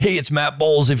Hey, it's Matt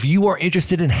Bowles. If you are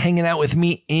interested in hanging out with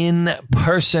me in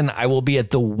person, I will be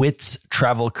at the WITS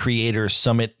Travel Creators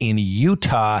Summit in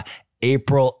Utah,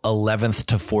 April 11th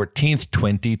to 14th,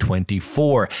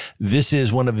 2024. This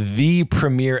is one of the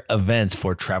premier events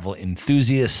for travel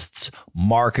enthusiasts,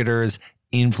 marketers,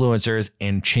 influencers,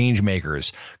 and change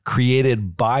makers.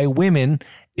 Created by women,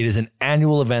 it is an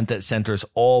annual event that centers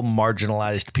all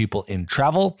marginalized people in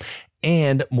travel.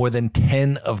 And more than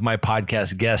 10 of my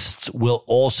podcast guests will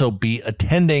also be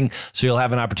attending, so you'll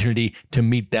have an opportunity to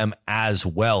meet them as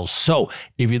well. So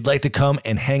if you'd like to come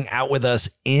and hang out with us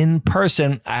in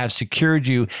person, I have secured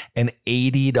you an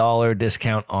 $80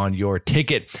 discount on your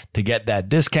ticket. To get that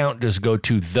discount, just go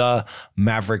to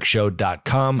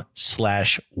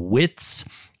themaverickshow.com/wits.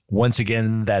 Once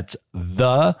again, that's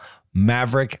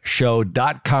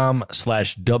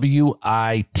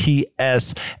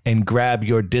themaverickshow.com/WITS and grab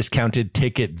your discounted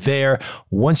ticket there.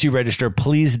 Once you register,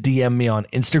 please DM me on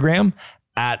Instagram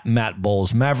at Matt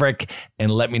Bowles Maverick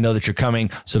and let me know that you're coming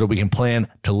so that we can plan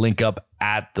to link up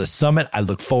at the summit. I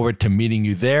look forward to meeting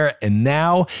you there. And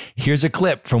now here's a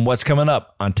clip from what's coming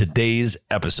up on today's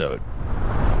episode.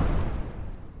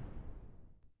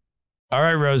 All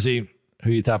right, Rosie, who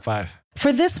are your top five?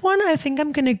 For this one, I think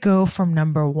I'm going to go from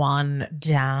number one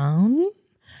down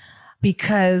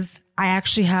because I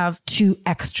actually have two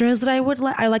extras that I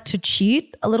like to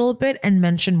cheat a little bit and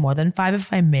mention more than five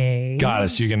if I may. Got it.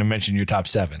 So you're going to mention your top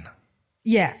seven.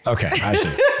 Yes. Okay, I see.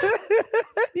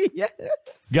 Yes.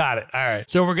 Got it. All right.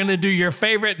 So we're going to do your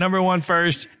favorite number one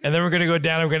first, and then we're going to go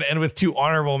down and we're going to end with two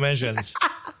honorable mentions.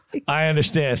 I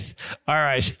understand. All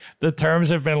right. The terms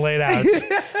have been laid out.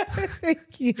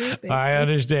 Thank you. I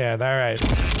understand. All right.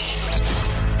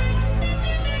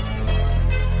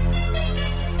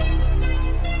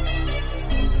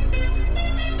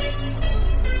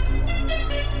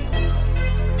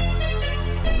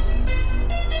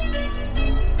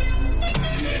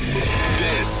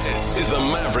 This is the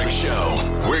Maverick Show,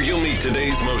 where you'll meet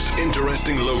today's most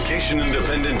interesting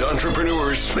location-independent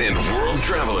entrepreneurs and world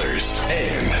travelers,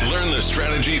 and learn the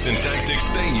strategies and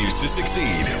tactics they use to succeed.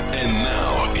 And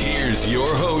now, here's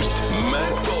your host,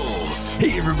 Matt Bowles.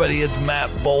 Hey, everybody, it's Matt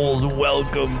Bowles.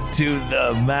 Welcome to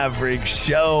the Maverick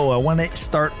Show. I want to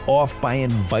start off by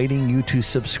inviting you to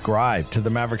subscribe to the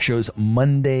Maverick Show's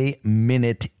Monday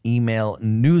Minute email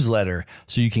newsletter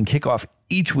so you can kick off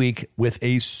each week with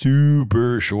a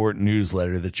super short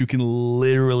newsletter that you can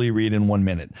literally read in 1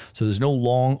 minute. So there's no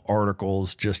long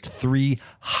articles, just 3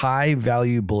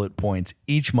 high-value bullet points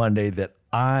each Monday that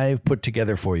I've put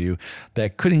together for you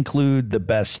that could include the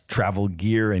best travel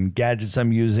gear and gadgets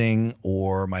I'm using,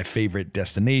 or my favorite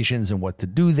destinations and what to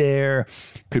do there.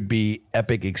 Could be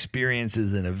epic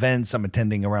experiences and events I'm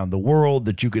attending around the world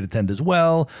that you could attend as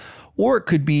well. Or it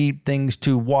could be things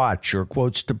to watch or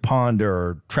quotes to ponder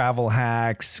or travel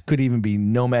hacks. Could even be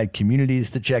nomad communities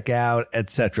to check out,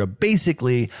 etc.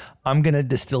 Basically, I'm going to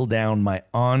distill down my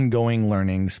ongoing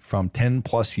learnings from 10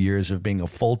 plus years of being a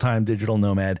full-time digital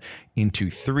nomad into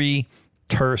 3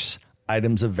 terse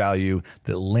items of value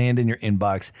that land in your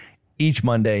inbox each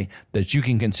Monday that you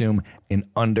can consume in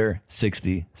under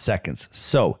 60 seconds.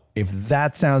 So if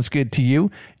that sounds good to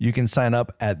you, you can sign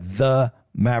up at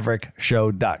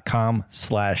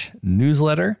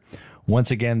themaverickshow.com/newsletter.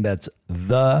 Once again, that's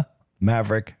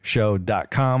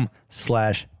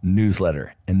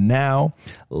themaverickshow.com/newsletter. And now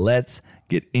let's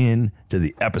get into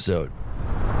the episode.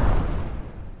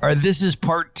 All right, this is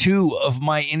part 2 of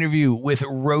my interview with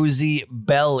Rosie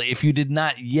Bell. If you did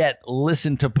not yet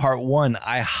listen to part 1,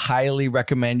 I highly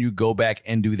recommend you go back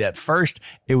and do that first.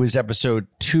 It was episode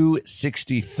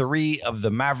 263 of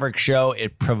the Maverick Show.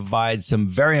 It provides some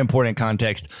very important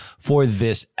context for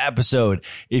this episode.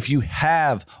 If you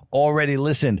have already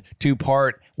listened to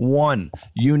part 1,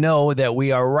 you know that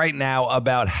we are right now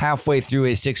about halfway through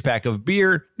a 6-pack of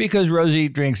beer because Rosie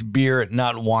drinks beer,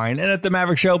 not wine. And at the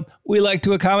Maverick Show, we like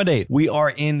to accommodate. We are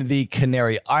in the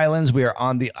Canary Islands. We are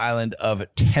on the island of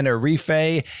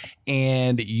Tenerife,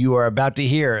 and you are about to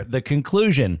hear the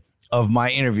conclusion of my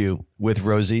interview with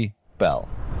Rosie Bell.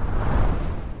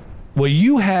 Well,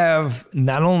 you have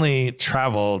not only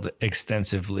traveled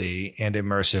extensively and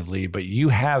immersively, but you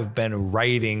have been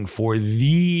writing for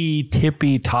the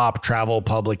tippy top travel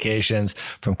publications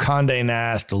from Condé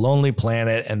Nast to Lonely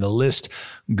Planet, and the list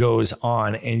goes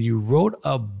on. And you wrote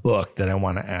a book that I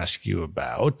want to ask you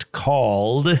about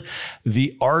called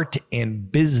The Art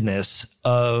and Business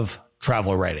of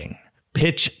Travel Writing.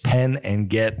 Pitch, pen, and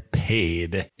get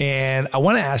paid. And I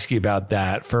want to ask you about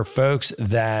that for folks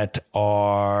that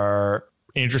are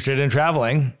interested in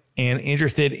traveling and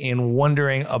interested in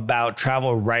wondering about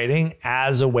travel writing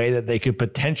as a way that they could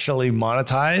potentially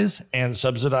monetize and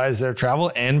subsidize their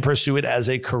travel and pursue it as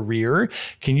a career.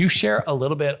 Can you share a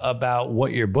little bit about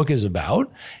what your book is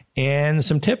about and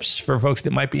some tips for folks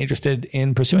that might be interested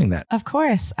in pursuing that? Of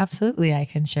course. Absolutely. I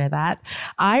can share that.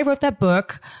 I wrote that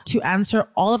book to answer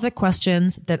all of the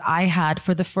questions that I had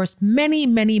for the first many,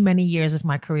 many, many years of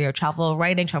my career. Travel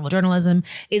writing, travel journalism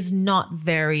is not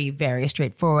very, very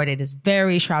straightforward. It is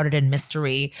very shrouded in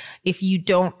mystery. If you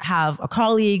don't have a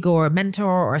colleague or a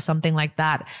mentor or something like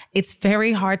that, it's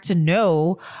very hard to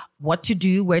know what to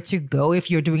do, where to go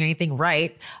if you're doing anything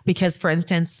right. Because, for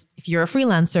instance, if you're a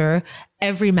freelancer,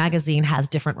 every magazine has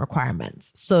different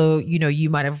requirements. So, you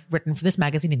might have written for this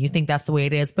magazine and you think that's the way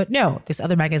it is, but no, this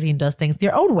other magazine does things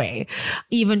their own way.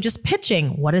 Even just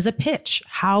pitching. What is a pitch?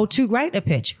 How to write a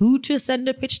pitch? Who to send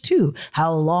a pitch to?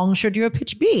 How long should your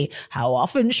pitch be? How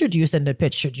often should you send a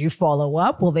pitch? Should you follow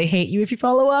up? Will they hate you if you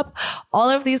follow up? All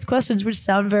of these questions, which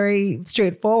sound very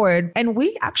straightforward. And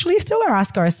we actually still are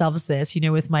asking ourselves this,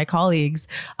 with my colleagues.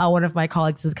 One of my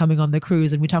colleagues is coming on the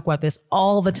cruise and we talk about this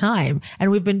all the time. And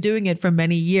we've been doing it for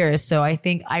many years. So I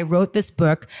think I wrote this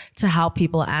book to help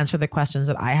people answer the questions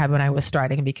that I had when I was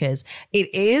starting, because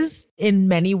it is in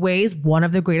many ways one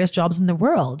of the greatest jobs in the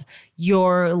world.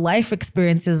 Your life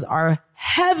experiences are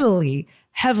heavily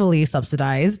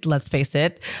subsidized, let's face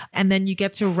it. And then you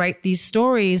get to write these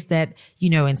stories that,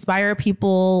 inspire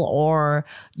people or,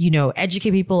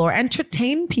 educate people or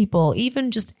entertain people,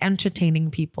 even just entertaining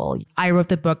people. I wrote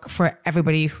the book for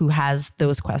everybody who has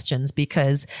those questions,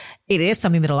 because it is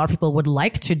something that a lot of people would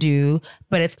like to do,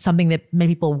 but it's something that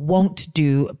many people won't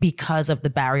do because of the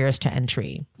barriers to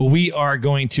entry. Well, we are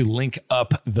going to link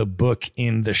up the book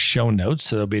in the show notes.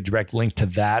 So there'll be a direct link to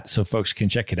that so folks can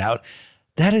check it out.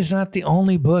 That is not the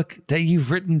only book that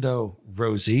you've written, though,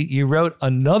 Rosie. You wrote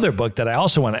another book that I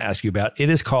also want to ask you about. It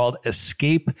is called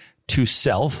Escape to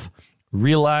Self,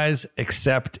 Realize,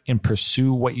 Accept, and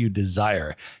Pursue What You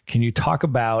Desire. Can you talk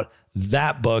about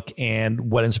that book and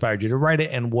what inspired you to write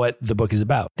it and what the book is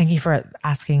about? Thank you for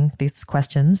asking these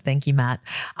questions. Thank you, Matt.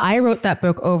 I wrote that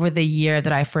book over the year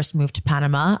that I first moved to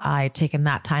Panama. I'd taken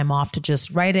that time off to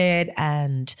just write it.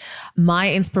 And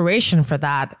my inspiration for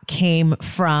that came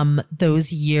from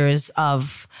those years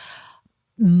of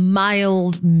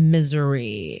mild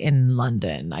misery in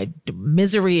London.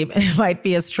 Misery might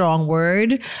be a strong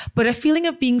word, but a feeling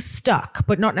of being stuck,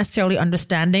 but not necessarily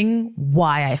understanding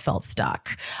why I felt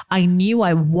stuck. I knew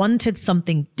I wanted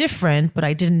something different, but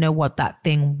I didn't know what that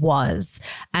thing was.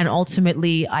 And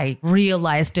ultimately, I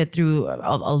realized it through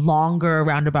a longer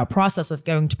roundabout process of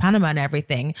going to Panama and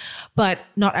everything. But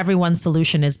not everyone's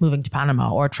solution is moving to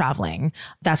Panama or traveling.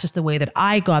 That's just the way that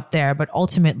I got there. But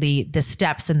ultimately, the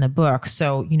steps in the book.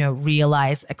 So,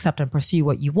 realize, accept, and pursue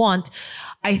what you want.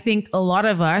 I think a lot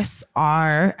of us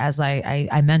are, as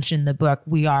I mentioned in the book,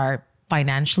 we are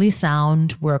financially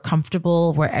sound, we're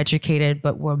comfortable, we're educated,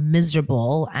 but we're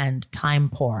miserable and time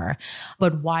poor.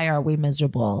 But why are we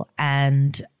miserable?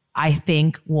 And I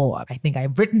think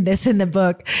I've written this in the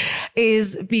book,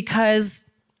 is because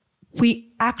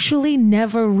we actually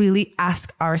never really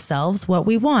ask ourselves what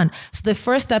we want. So the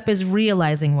first step is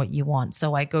realizing what you want.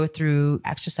 So I go through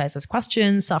exercises,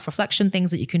 questions, self-reflection,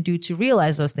 things that you can do to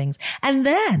realize those things. And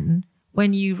then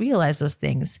when you realize those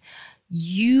things,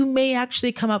 you may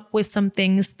actually come up with some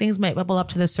things might bubble up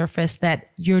to the surface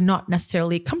that you're not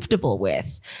necessarily comfortable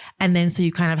with. And then so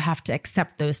you kind of have to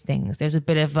accept those things. There's a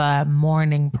bit of a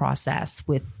mourning process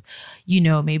with,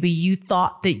 maybe you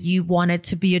thought that you wanted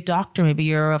to be a doctor. Maybe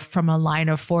you're from a line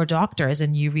of 4 doctors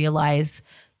and you realize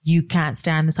you can't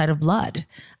stand the sight of blood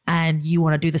and you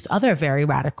want to do this other very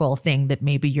radical thing that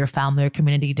maybe your family or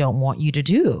community don't want you to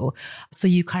do. So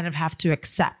you kind of have to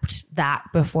accept that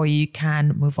before you can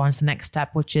move on to the next step,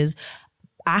 which is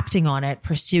acting on it,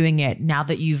 pursuing it. Now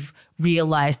that you've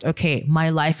realized, okay,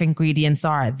 my life ingredients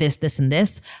are this, this, and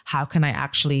this, how can I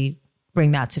actually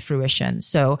bring that to fruition?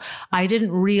 So I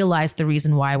didn't realize the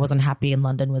reason why I wasn't happy in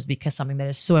London was because something that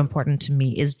is so important to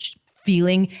me is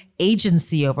feeling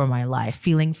agency over my life,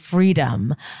 feeling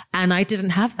freedom. And I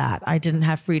didn't have that. I didn't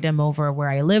have freedom over where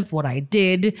I lived, what I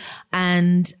did.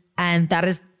 And that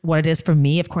is what it is for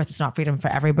me. Of course, it's not freedom for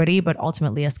everybody, but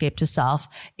ultimately Escape to Self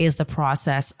is the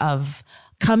process of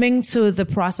coming to the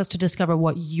process to discover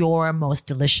what your most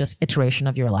delicious iteration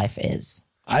of your life is.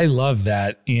 I love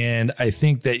that. And I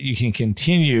think that you can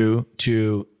continue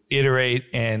to iterate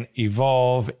and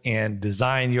evolve and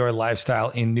design your lifestyle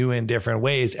in new and different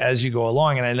ways as you go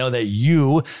along. And I know that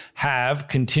you have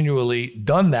continually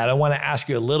done that. I want to ask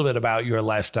you a little bit about your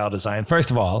lifestyle design.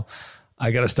 First of all,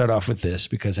 I got to start off with this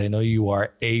because I know you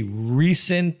are a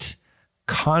recent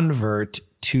convert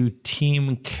to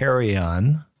Team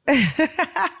Carry-On.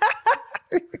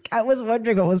 I was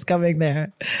wondering what was coming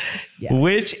there. Yes.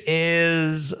 Which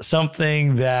is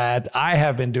something that I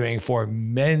have been doing for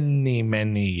many,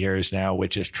 many years now,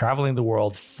 which is traveling the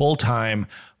world full time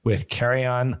with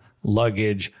carry-on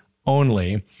luggage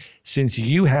only. Since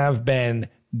you have been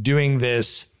doing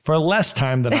this for less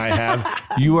time than I have,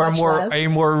 you are a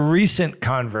more recent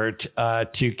convert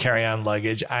to carry-on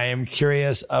luggage. I am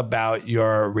curious about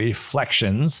your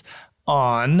reflections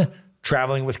on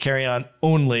traveling with carry-on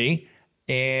only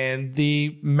and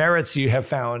the merits you have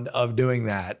found of doing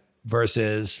that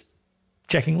versus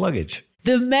checking luggage.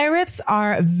 The merits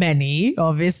are many.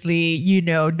 Obviously,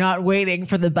 not waiting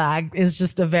for the bag is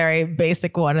just a very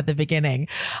basic one at the beginning.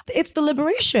 It's the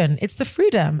liberation. It's the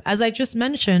freedom. As I just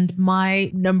mentioned,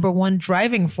 my number one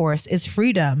driving force is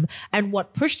freedom. And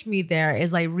what pushed me there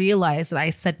is I realized that I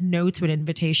said no to an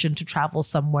invitation to travel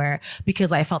somewhere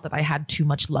because I felt that I had too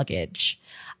much luggage.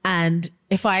 And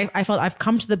if I felt I've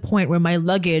come to the point where my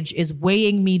luggage is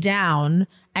weighing me down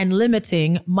and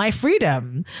limiting my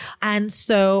freedom. And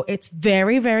so it's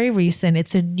very, very recent.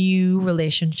 It's a new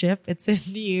relationship. It's a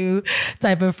new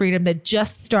type of freedom that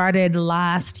just started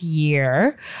last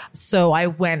year. So I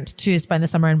went to spend the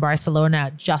summer in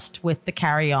Barcelona just with the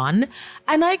carry-on,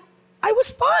 and I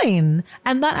was fine.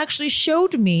 And that actually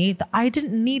showed me that I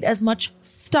didn't need as much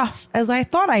stuff as I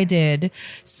thought I did.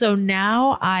 So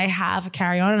now I have a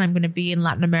carry-on and I'm going to be in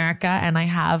Latin America, and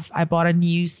I bought a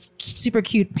new super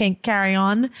cute pink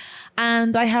carry-on,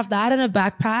 and I have that in a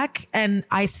backpack, and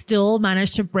I still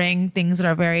manage to bring things that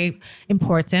are very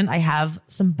important. I have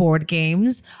some board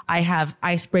games. I have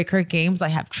icebreaker games. I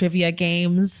have trivia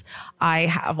games. I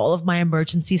have all of my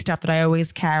emergency stuff that I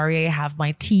always carry. I have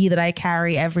my tea that I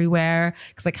carry everywhere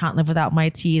because I can't live without my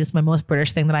tea. It's my most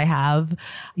British thing that I have.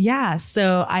 Yeah.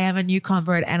 So I am a new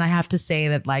convert, and I have to say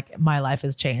that my life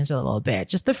has changed a little bit.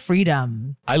 Just the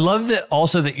freedom. I love that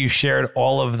also that you shared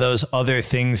all of those other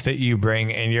things that you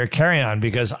bring in your carry-on,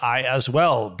 because I as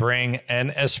well bring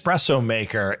an espresso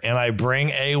maker, and I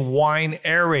bring a wine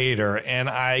aerator, and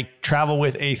I travel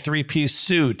with a 3-piece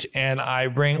suit, and I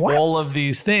bring all of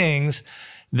these things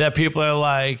that people are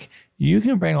like, you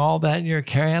can bring all that in your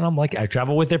carry-on. I'm like, I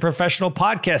travel with a professional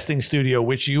podcasting studio,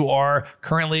 which you are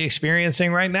currently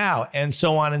experiencing right now, and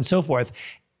so on and so forth.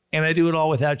 And I do it all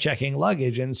without checking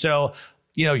luggage. And so,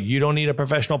 you don't need a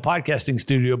professional podcasting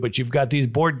studio, but you've got these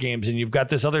board games and you've got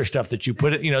this other stuff that you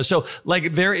put it, so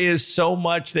there is so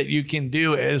much that you can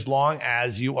do as long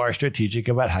as you are strategic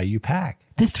about how you pack.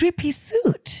 The 3-piece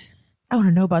suit. I want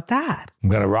to know about that. I'm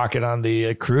going to rock it on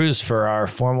the cruise for our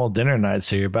formal dinner night.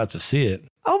 So you're about to see it.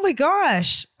 Oh my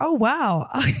gosh. Oh, wow.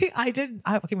 I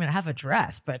have a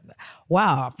dress, but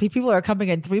wow. People are coming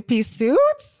in 3-piece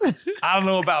suits. I don't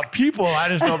know about people. I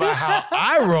just know about how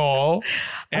I roll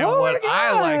and what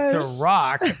I like to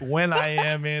rock when I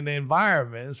am in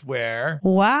environments where.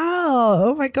 Wow.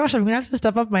 Oh my gosh. I'm going to have to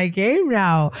step up my game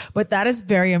now. But that is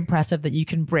very impressive that you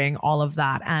can bring all of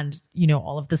that and,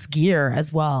 all of this gear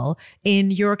as well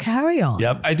in your carry-on.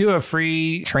 Yep. I do a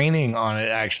free training on it,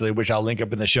 actually, which I'll link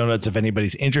up in the show notes if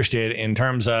anybody's interested, in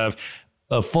terms of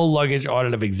a full luggage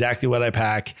audit of exactly what I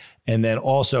pack, and then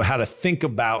also how to think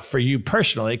about for you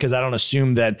personally, because I don't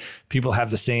assume that people have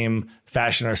the same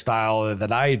fashion or style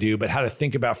that I do, but how to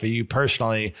think about for you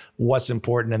personally what's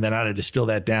important, and then how to distill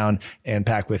that down and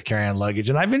pack with carry-on luggage.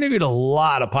 And I've interviewed a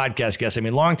lot of podcast guests. I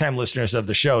mean, longtime listeners of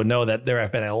the show know that there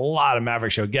have been a lot of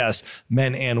Maverick Show guests,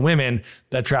 men and women,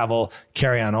 that travel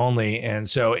carry-on only. And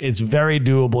so it's very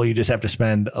doable. You just have to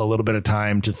spend a little bit of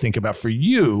time to think about for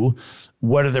you,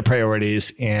 what are the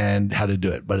priorities and how to do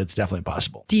it. But it's definitely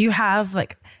possible. Do you have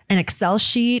an Excel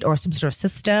sheet or some sort of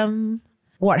system?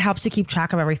 What helps you keep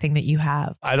track of everything that you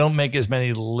have? I don't make as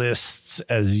many lists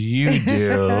as you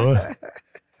do.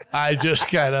 I just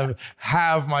kind of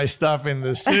have my stuff in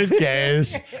the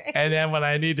suitcase. And then when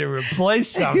I need to replace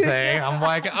something, I'm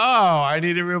like, oh, I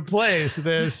need to replace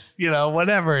this,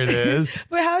 whatever it is.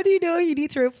 But how do you know you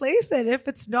need to replace it if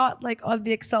it's not on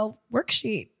the Excel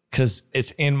worksheet? Because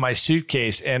it's in my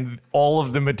suitcase, and all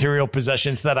of the material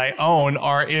possessions that I own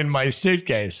are in my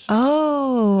suitcase.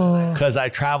 Oh. Because I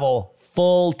travel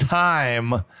full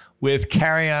time with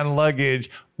carry-on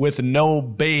luggage with no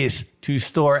base to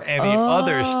store any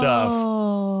other stuff.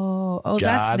 Oh,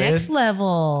 that's next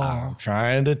level. I'm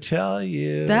trying to tell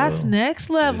you. That's next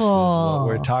level. This is what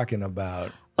we're talking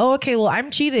about. Oh, okay. Well,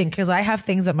 I'm cheating because I have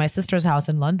things at my sister's house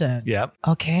in London. Yep.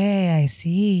 Okay, I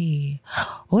see.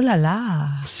 Oh la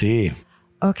la. See.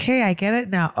 Okay, I get it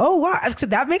now. Oh, wow. So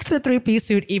that makes the 3-piece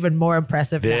suit even more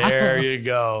impressive now. There you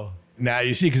go. Now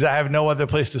you see, because I have no other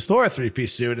place to store a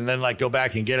 3-piece suit and then like go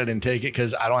back and get it and take it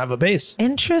because I don't have a base.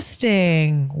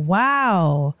 Interesting.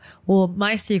 Wow. Well,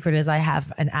 my secret is I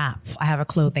have an app. I have a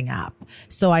clothing app.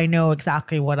 So I know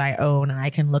exactly what I own and I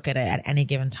can look at it at any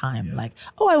given time. Like,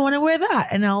 oh, I want to wear that,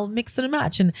 and I'll mix and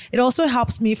match. And it also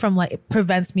helps me from it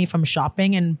prevents me from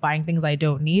shopping and buying things I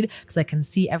don't need because I can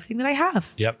see everything that I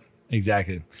have. Yep.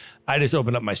 Exactly. I just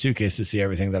opened up my suitcase to see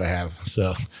everything that I have.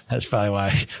 So that's probably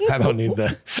why I don't need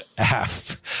the app.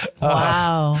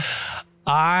 Wow.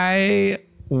 I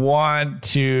want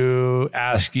to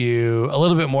ask you a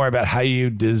little bit more about how you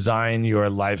design your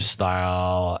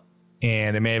lifestyle.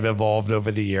 And it may have evolved over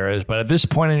the years, but at this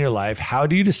point in your life, how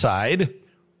do you decide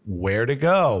where to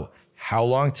go? How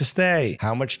long to stay?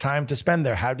 How much time to spend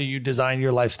there? How do you design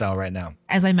your lifestyle right now?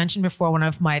 As I mentioned before, one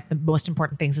of the most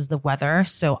important things is the weather.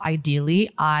 So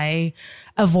ideally, I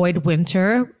avoid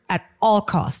winter at all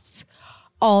costs.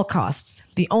 All costs.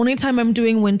 The only time I'm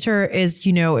doing winter is,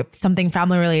 if something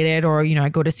family related or, I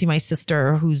go to see my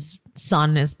sister whose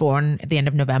son is born at the end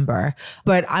of November,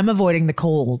 but I'm avoiding the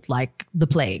cold like the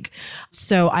plague.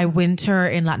 So I winter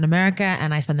in Latin America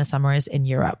and I spend the summers in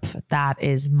Europe. That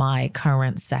is my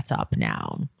current setup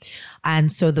now.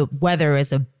 And so the weather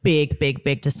is a big, big,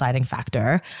 big deciding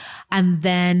factor. And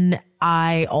then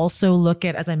I also look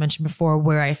at, as I mentioned before,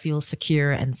 where I feel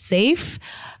secure and safe.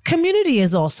 Community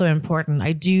is also important.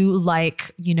 I do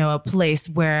like, a place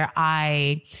where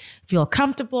I feel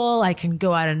comfortable. I can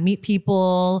go out and meet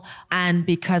people. And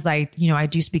because I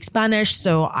do speak Spanish,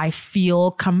 so I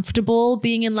feel comfortable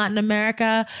being in Latin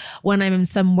America. When I'm in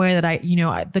somewhere that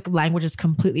the language is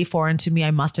completely foreign to me,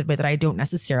 I must admit that I don't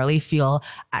necessarily feel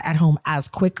at home as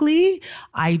quickly.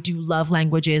 I do love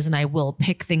languages and I will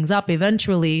pick things up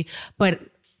eventually, but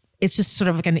it's just sort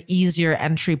of like an easier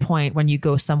entry point when you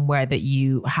go somewhere that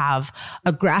you have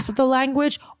a grasp of the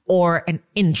language or an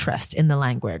interest in the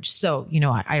language. So,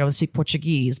 I don't speak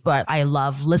Portuguese, but I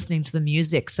love listening to the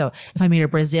music. So if I meet a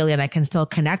Brazilian, I can still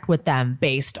connect with them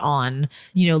based on,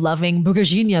 loving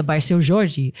Bugaginha by Seu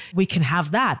Jorge. We can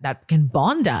have that can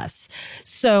bond us.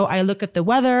 So I look at the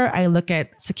weather, I look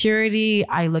at security,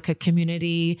 I look at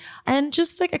community and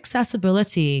just like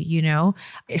accessibility,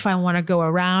 if I want to go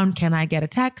around, can I get a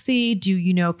taxi?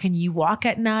 Can you walk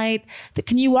at night?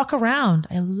 Can you walk around?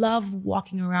 I love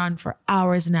walking around for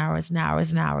hours and hours and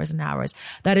hours and hours and hours.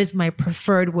 That is my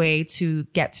preferred way to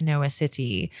get to know a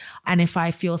city. And if I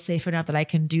feel safe enough that I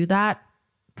can do that,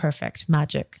 perfect,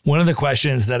 magic. One of the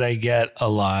questions that I get a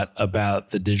lot about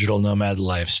the digital nomad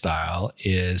lifestyle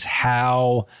is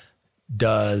how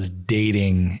does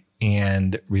dating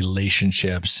and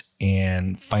relationships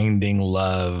and finding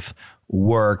love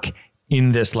work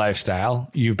in this lifestyle?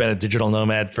 You've been a digital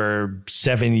nomad for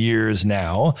 7 years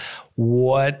now.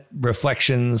 What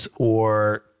reflections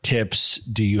or tips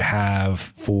do you have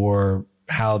for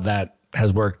how that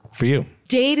has worked for you?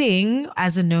 Dating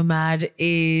as a nomad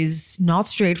is not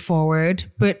straightforward,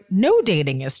 but no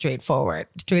dating is straightforward.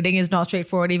 Dating is not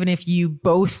straightforward even if you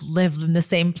both live in the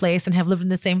same place and have lived in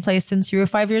the same place since you were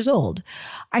 5 years old.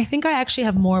 I think I actually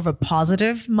have more of a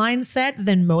positive mindset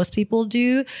than most people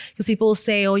do, because people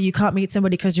say, oh, you can't meet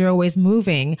somebody because you're always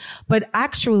moving. But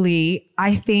actually,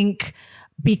 I think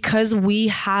because we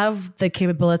have the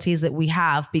capabilities that we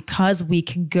have, because we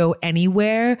can go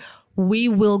anywhere, we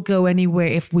will go anywhere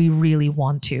if we really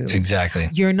want to. Exactly.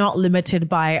 You're not limited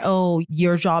by, oh,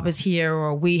 your job is here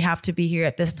or we have to be here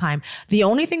at this time. The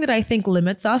only thing that I think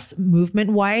limits us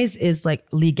movement wise is like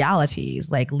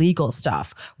legalities, like legal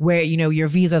stuff where, your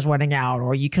visa's running out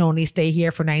or you can only stay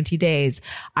here for 90 days.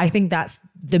 I think that's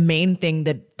the main thing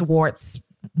that thwarts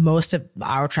most of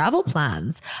our travel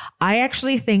plans. I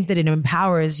actually think that it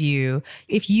empowers you.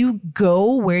 If you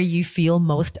go where you feel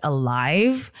most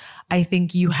alive, I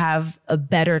think you have a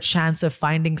better chance of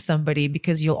finding somebody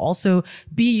because you'll also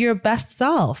be your best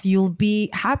self. You'll be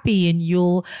happy and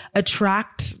you'll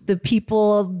attract the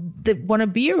people that want to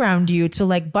be around you to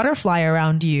like butterfly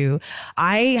around you.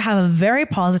 I have a very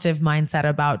positive mindset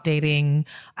about dating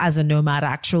as a nomad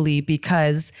actually,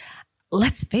 because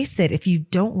let's face it, if you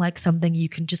don't like something, you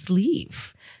can just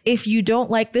leave. If you don't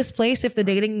like this place, if the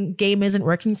dating game isn't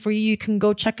working for you, you can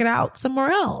go check it out somewhere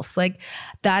else. Like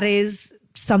that is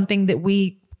something that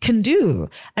we can do.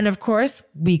 And of course,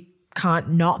 we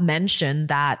can't not mention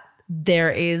that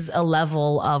there is a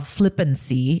level of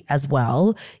flippancy as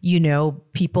well.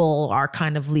 People are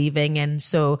kind of leaving. And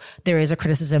so there is a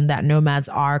criticism that nomads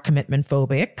are commitment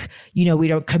phobic. We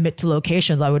don't commit to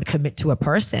locations. I would commit to a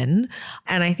person.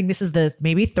 And I think this is the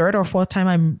maybe third or fourth time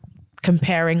I'm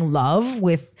comparing love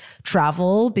with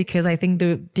travel because I think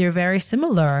they're very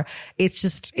similar.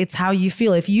 It's how you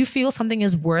feel. If you feel something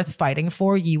is worth fighting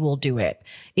for, you will do it.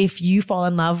 If you fall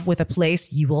in love with a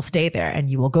place, you will stay there and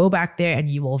you will go back there and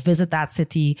you will visit that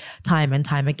city time and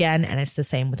time again. And it's the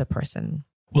same with a person.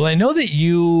 Well, I know that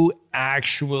you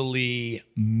actually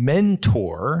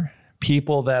mentor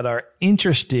people that are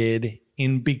interested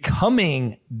in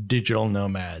becoming digital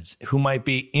nomads who might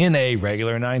be in a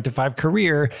regular 9-to-5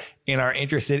 career and are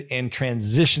interested in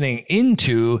transitioning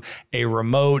into a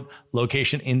remote,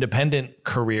 location independent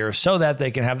career so that they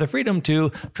can have the freedom to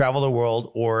travel the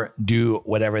world or do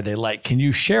whatever they like. Can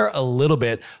you share a little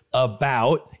bit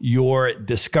about your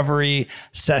discovery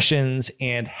sessions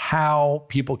and how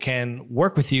people can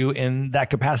work with you in that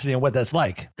capacity and what that's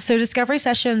like? So Discovery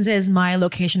Sessions is my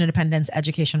location independence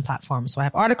education platform. So I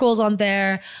have articles on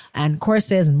there and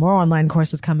courses and more online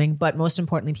courses coming. But most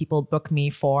importantly, people book me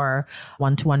for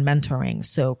one-to-one mentoring.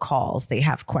 So calls, they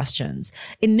have questions.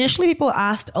 Initially, people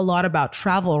asked a lot about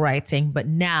travel writing, but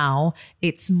now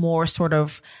it's more sort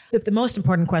of the most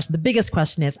important question. The biggest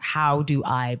question is, how do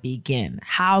I begin?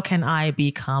 How can I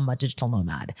become a digital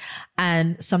nomad?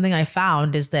 And something I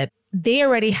found is that they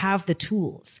already have the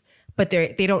tools, but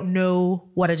they don't know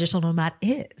what a digital nomad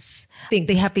is. I think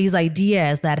they have these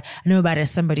ideas that a nomad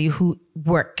is somebody who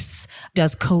works,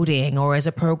 does coding, or is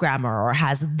a programmer, or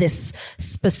has this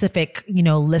specific,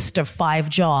 list of 5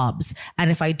 jobs.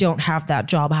 And if I don't have that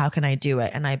job, how can I do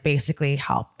it? And I basically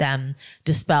help them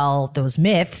dispel those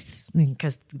myths,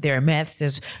 because they're myths.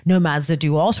 There's nomads that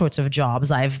do all sorts of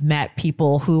jobs. I've met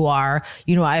people who are,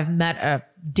 I've met a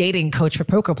dating coach for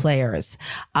poker players.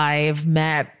 I've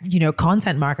met,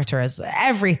 content marketers,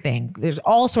 everything. There's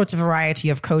all sorts of variety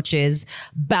of coaches,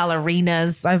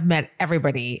 ballerinas. I've met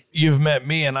everybody. You've met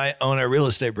me and I own a real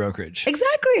estate brokerage.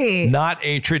 Exactly. Not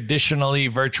a traditionally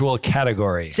virtual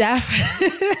category.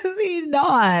 Definitely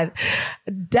not.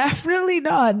 Definitely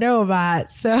not. No, Matt.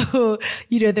 So,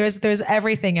 there's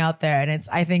everything out there. And it's,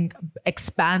 I think,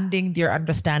 expanding your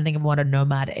understanding of what a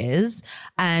nomad is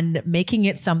and making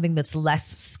it something that's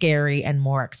less scary and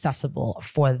more accessible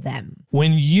for them.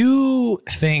 When you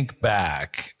think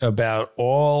back about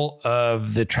all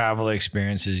of the travel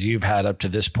experiences you've had up to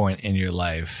this point in your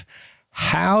life,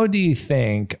 how do you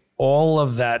think all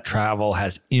of that travel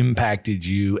has impacted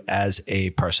you as a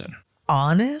person?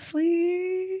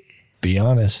 Honestly, be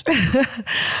honest.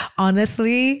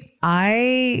 Honestly,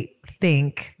 I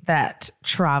think that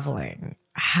traveling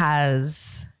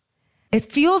it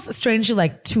feels strangely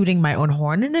like tooting my own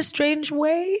horn in a strange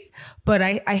way, but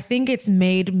I think it's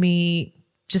made me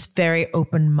just very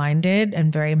open-minded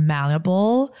and very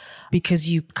malleable because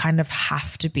you kind of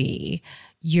have to be.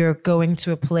 You're going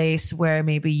to a place where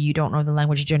maybe you don't know the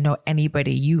language, you don't know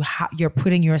anybody. You're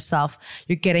putting yourself,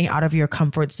 you're getting out of your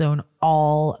comfort zone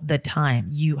all the time.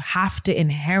 You have to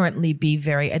inherently be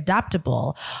very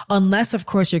adaptable, unless, of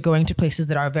course, you're going to places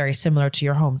that are very similar to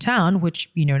your hometown,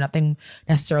 which, nothing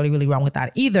necessarily really wrong with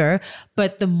that either.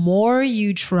 But the more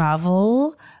you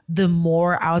travel, the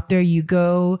more out there you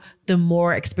go, the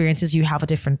more experiences you have with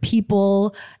different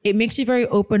people. It makes you very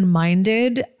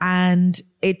open-minded and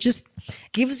it just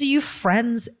gives you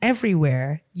friends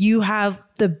everywhere. You have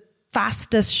the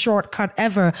fastest shortcut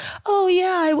ever. Oh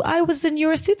yeah, I was in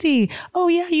your city. Oh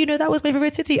yeah, that was my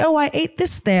favorite city. Oh, I ate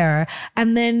this there.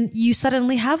 And then you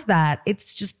suddenly have that. It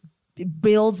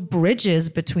builds bridges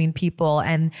between people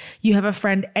and you have a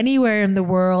friend anywhere in the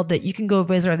world that you can go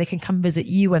visit or they can come visit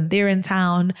you when they're in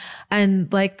town.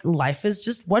 And life is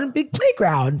just one big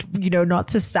playground, not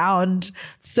to sound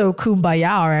so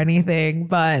kumbaya or anything,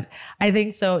 but I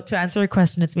think so. To answer your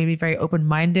question, it's made me very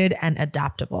open-minded and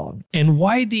adaptable. And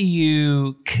why do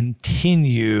you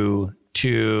continue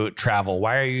to travel?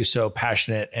 Why are you so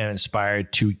passionate and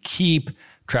inspired to keep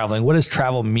traveling? What does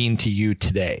travel mean to you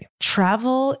today?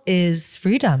 Travel is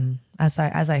freedom. As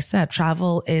I said,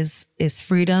 travel is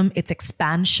freedom. It's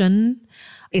expansion.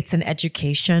 It's an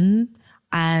education.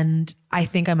 And I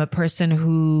think I'm a person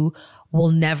who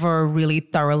will never really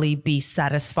thoroughly be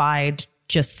satisfied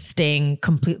just staying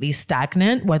completely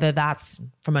stagnant, whether that's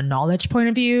from a knowledge point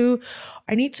of view.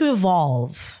 I need to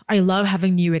evolve. I love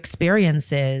having new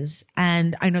experiences.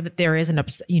 And I know that there is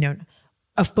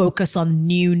a focus on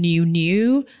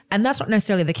new. And that's not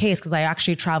necessarily the case because I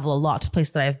actually travel a lot to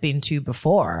places that I've been to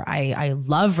before. I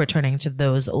love returning to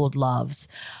those old loves.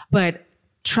 But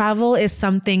travel is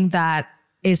something that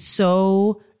is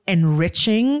so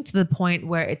enriching to the point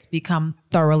where it's become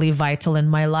thoroughly vital in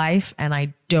my life. And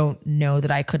I don't know that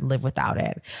I could live without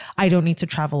it. I don't need to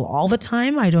travel all the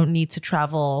time. I don't need to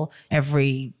travel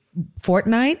every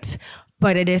fortnight.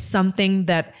 but it is something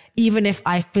that even if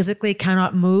I physically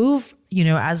cannot move, you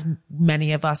know, as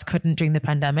many of us couldn't during the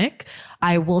pandemic,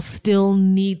 I will still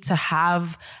need to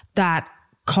have that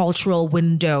cultural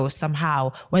window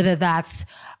somehow, whether that's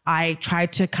I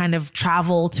tried to kind of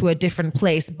travel to a different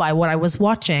place by what I was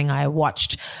watching. I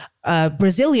watched a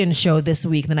Brazilian show this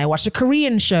week, then I watched a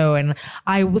Korean show, and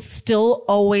I would still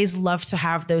always love to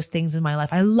have those things in my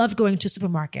life. I love going to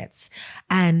supermarkets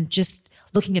and just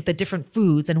looking at the different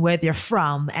foods and where they're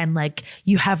from. And like,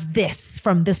 you have this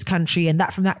from this country and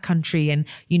that from that country. And,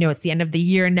 you know, it's the end of the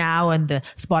year now and the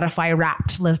Spotify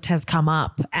Wrapped list has come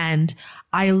up. And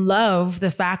I love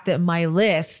the fact that my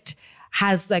list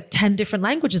has like 10 different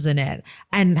languages in it.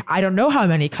 And I don't know how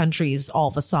many countries all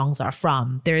the songs are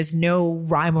from. There is no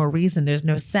rhyme or reason. There's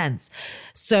no sense.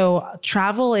 So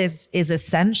travel is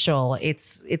essential.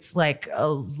 It's like a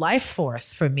life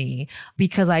force for me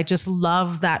because I just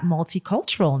love that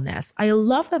multiculturalness. I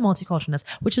love that multiculturalness,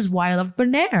 which is why I loved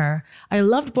Bonaire. I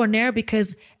loved Bonaire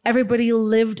because everybody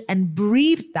lived and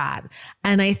breathed that.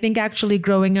 And I think actually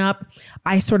growing up,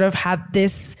 I sort of had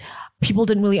this people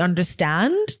didn't really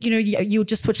understand, you know, you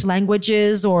just switch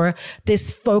languages or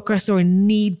this focus or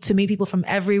need to meet people from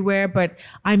everywhere. But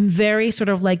I'm very sort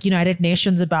of like United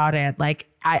Nations about it. Like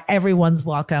everyone's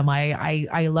welcome.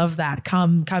 I love that.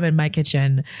 Come in my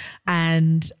kitchen.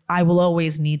 And I will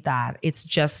always need that. It's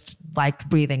just like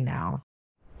breathing now.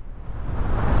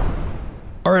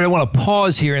 All right, I want to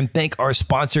pause here and thank our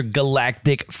sponsor,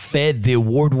 Galactic Fed, the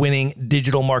award-winning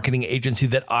digital marketing agency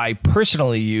that I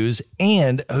personally use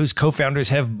and whose co-founders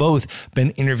have both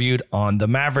been interviewed on The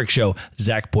Maverick Show,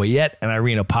 Zach Boyette and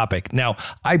Irina Popik. Now,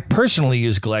 I personally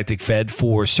use Galactic Fed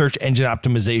for search engine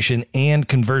optimization and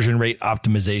conversion rate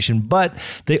optimization, but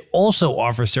they also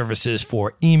offer services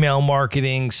for email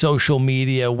marketing, social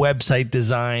media, website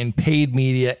design, paid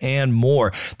media, and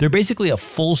more. They're basically a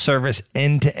full-service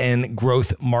end-to-end growth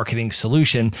marketing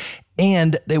solution.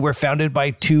 And they were founded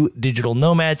by two digital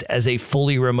nomads as a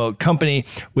fully remote company,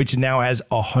 which now has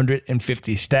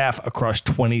 150 staff across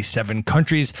 27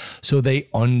 countries. So they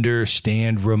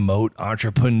understand remote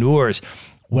entrepreneurs.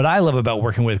 What I love about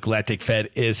working with Galactic Fed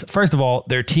is, first of all,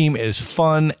 their team is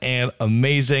fun and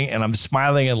amazing, and I'm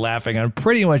smiling and laughing on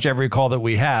pretty much every call that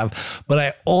we have. But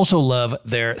I also love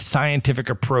their scientific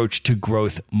approach to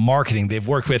growth marketing. They've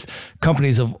worked with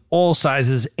companies of all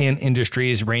sizes and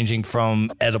industries, ranging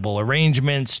from edible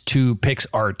arrangements to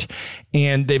PixArt.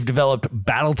 And they've developed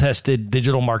battle-tested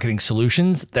digital marketing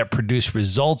solutions that produce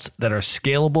results that are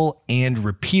scalable and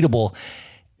repeatable.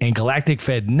 And Galactic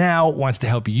Fed now wants to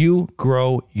help you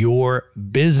grow your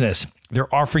business.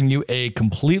 They're offering you a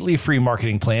completely free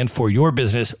marketing plan for your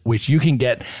business, which you can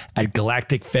get at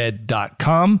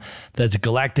galacticfed.com. That's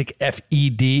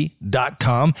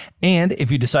galacticfed.com. And if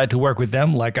you decide to work with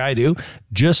them like I do,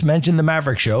 just mention The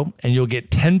Maverick Show and you'll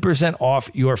get 10%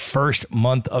 off your first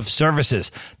month of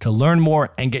services. To learn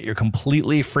more and get your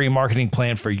completely free marketing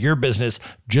plan for your business,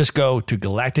 just go to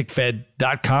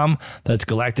galacticfed.com. That's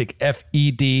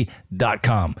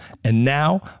galacticfed.com. And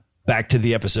now back to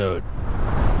the episode.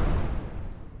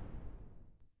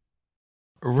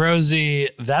 Rosie,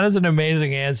 that is an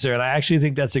amazing answer. And I actually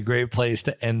think that's a great place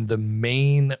to end the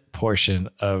main portion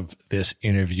of this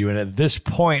interview. And at this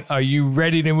point, are you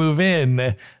ready to move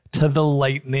in to the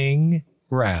lightning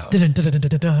round? Dun, dun, dun, dun,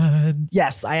 dun, dun.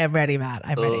 Yes, I am ready, Matt.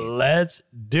 I'm ready. Let's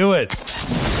do it.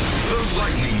 The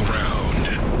lightning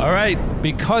round. All right.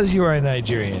 Because you are a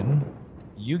Nigerian,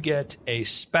 you get a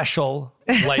special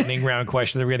lightning round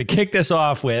question that we're going to kick this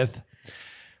off with.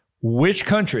 Which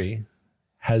country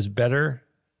has better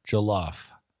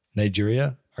jollof,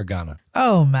 Nigeria or Ghana?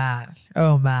 Oh, Matt.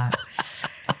 Oh, Matt.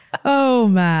 Oh,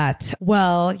 Matt.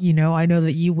 Well, you know, I know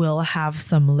that you will have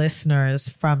some listeners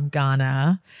from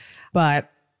Ghana, but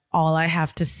all I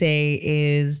have to say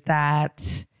is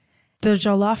that the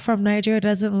jollof from Nigeria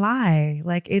doesn't lie.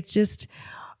 Like, it's just,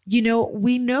 you know,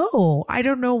 we know. I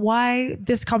don't know why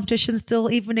this competition still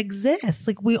even exists.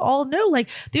 Like, we all know, like,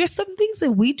 there's some things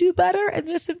that we do better and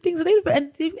there's some things that they do better.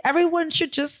 And everyone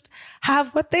should just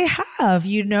have what they have,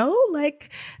 you know?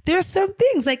 Like, there's some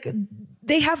things, like,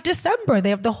 they have December. They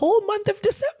have the whole month of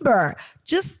December.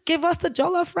 Just give us the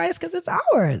jollof rice because it's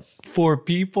ours. For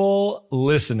people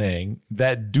listening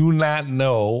that do not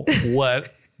know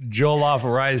what jollof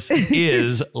rice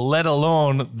is, let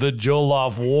alone the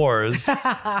jollof wars,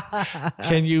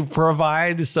 can you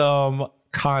provide some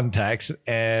context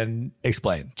and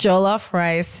explain. Jollof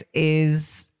rice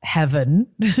is heaven,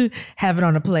 heaven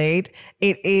on a plate.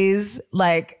 It is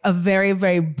like a very,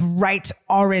 very bright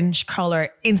orange color,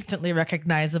 instantly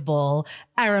recognizable,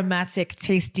 aromatic,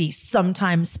 tasty,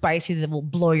 sometimes spicy that will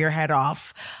blow your head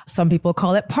off. Some people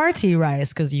call it party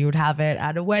rice because you would have it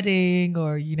at a wedding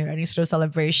or, any sort of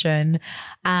celebration.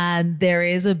 And there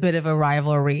is a bit of a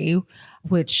rivalry,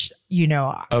 which,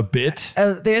 a bit?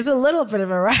 There's a little bit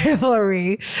of a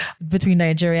rivalry between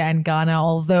Nigeria and Ghana,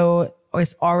 although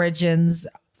its origins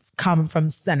come from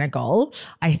Senegal.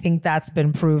 I think that's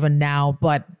been proven now,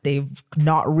 but they've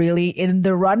not really in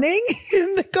the running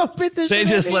in the competition. They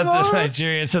just anymore. let the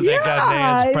Nigerians and the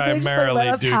Ghanaians primarily let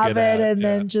us duke have it out. and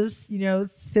then just,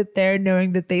 sit there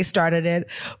knowing that they started it.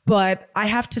 But I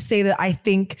have to say that I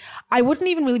think I wouldn't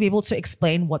even really be able to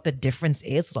explain what the difference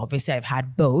is. So obviously I've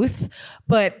had both,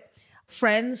 but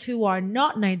friends who are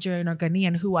not Nigerian or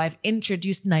Ghanaian who I've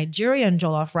introduced Nigerian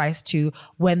jollof rice to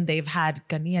when they've had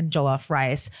Ghanaian jollof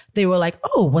rice, they were like,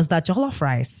 oh, was that jollof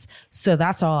rice? So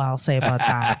that's all I'll say about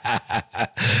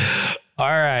that. All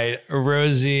right,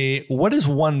 Rosie, what is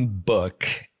one book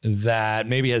that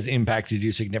maybe has impacted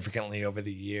you significantly over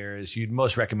the years you'd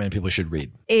most recommend people should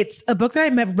read? It's a book that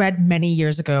I read many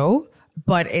years ago,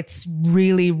 but it's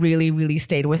really, really, really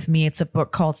stayed with me. It's a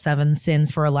book called 7 Sins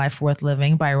for a Life Worth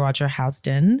Living by Roger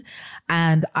Housden.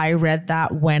 And I read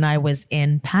that when I was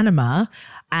in Panama,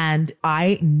 and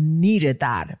I needed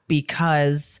that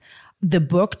because the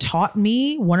book taught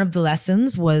me, one of the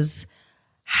lessons was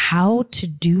how to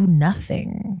do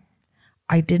nothing.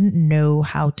 I didn't know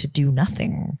how to do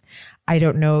nothing. I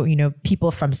don't know,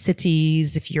 people from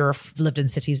cities, if you've lived in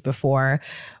cities before,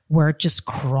 were just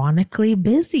chronically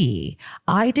busy.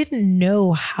 I didn't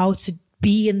know how to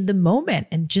be in the moment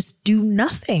and just do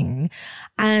nothing.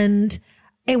 And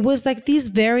it was like these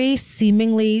very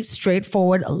seemingly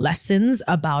straightforward lessons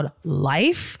about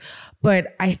life.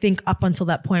 But I think up until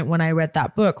that point when I read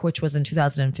that book, which was in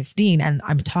 2015, and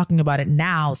I'm talking about it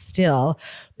now still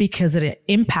because it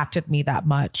impacted me that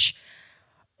much,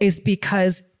 is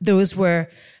because those were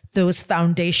those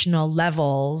foundational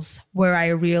levels where I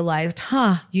realized,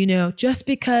 just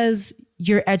because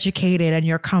you're educated and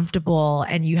you're comfortable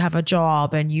and you have a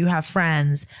job and you have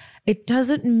friends, it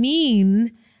doesn't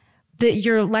mean that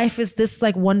your life is this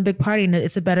like one big party and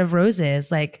it's a bed of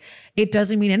roses. Like, it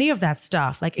doesn't mean any of that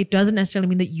stuff. Like, it doesn't necessarily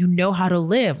mean that you know how to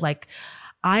live. Like,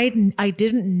 I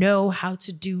didn't know how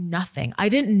to do nothing. I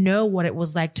didn't know what it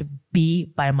was like to be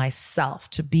by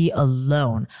myself, to be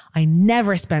alone. I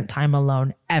never spent time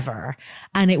alone ever.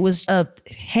 And it was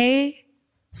hey,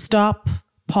 stop,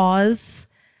 pause.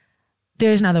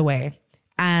 There's another way.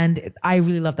 And I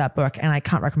really love that book and I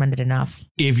can't recommend it enough.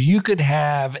 If you could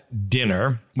have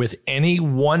dinner with any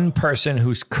one person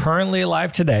who's currently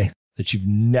alive today that you've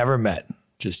never met,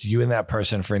 just you and that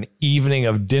person for an evening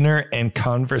of dinner and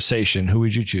conversation, who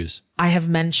would you choose? I have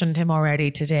mentioned him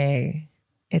already today.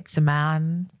 It's a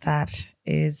man that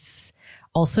is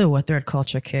also a third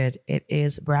culture kid. It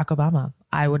is Barack Obama.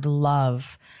 I would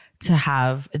love to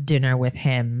have dinner with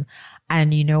him.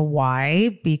 And you know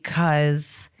why?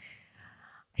 Because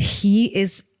he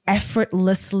is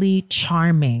effortlessly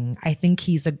charming. I think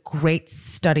he's a great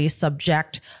study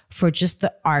subject for just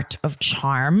the art of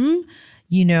charm.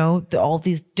 All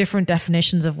these different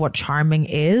definitions of what charming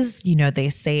is. They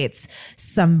say it's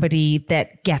somebody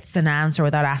that gets an answer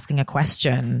without asking a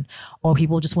question, or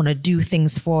people just want to do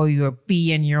things for you or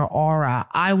be in your aura.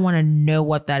 I want to know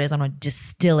what that is. I want to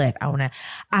distill it. I want to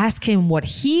ask him what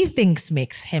he thinks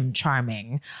makes him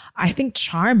charming. I think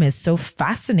charm is so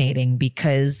fascinating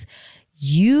because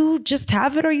you just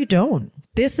have it or you don't.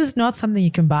 This is not something you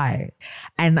can buy.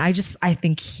 And I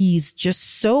think he's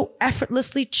just so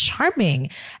effortlessly charming,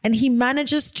 and he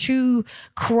manages to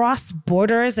cross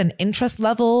borders and interest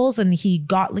levels. And he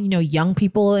got, young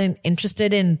people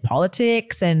interested in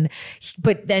politics.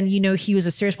 But then, he was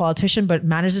a serious politician, but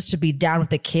manages to be down with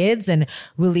the kids and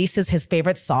releases his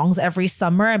favorite songs every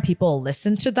summer, and people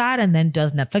listen to that, and then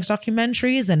does Netflix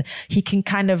documentaries. And he can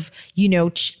kind of,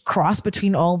 cross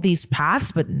between all these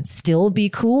paths, but still be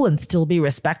cool and still be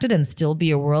respected and still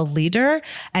be a world leader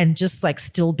and just like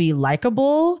still be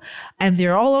likable. And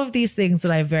there are all of these things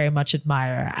that I very much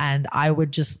admire. And I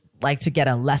would just like to get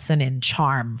a lesson in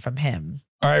charm from him.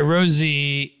 All right,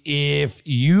 Rosie, if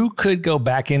you could go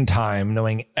back in time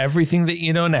knowing everything that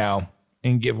you know now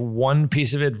and give one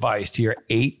piece of advice to your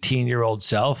 18-year-old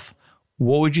self,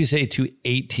 what would you say to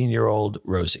 18-year-old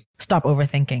Rosie? Stop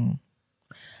overthinking.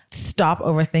 Stop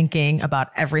overthinking about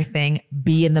everything.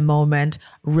 Be in the moment.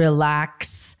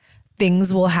 Relax.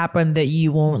 Things will happen that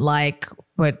you won't like,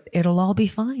 but it'll all be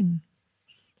fine.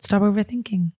 Stop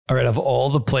overthinking. All right. Of all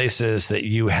the places that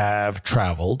you have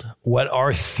traveled, what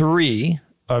are 3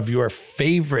 of your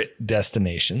favorite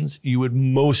destinations you would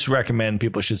most recommend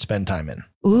people should spend time in?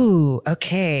 Ooh,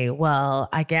 okay. Well,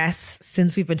 I guess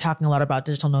since we've been talking a lot about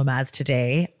digital nomads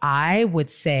today, I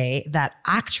would say that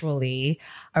actually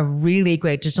a really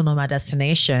great digital nomad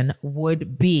destination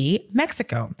would be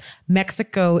Mexico.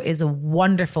 Mexico is a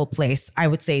wonderful place, I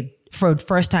would say, for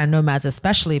first-time nomads,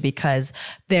 especially because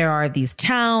there are these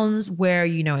towns where,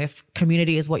 you know, if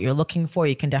community is what you're looking for,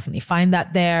 you can definitely find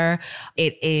that there.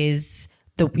 It is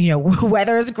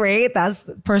weather is great. That's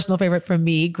the personal favorite for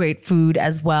me. Great food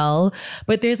as well.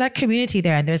 But there's that community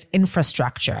there and there's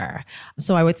infrastructure.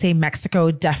 So I would say Mexico,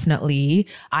 definitely.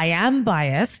 I am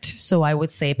biased. So I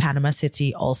would say Panama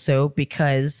City also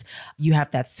because you have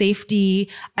that safety.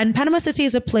 And Panama City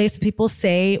is a place people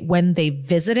say when they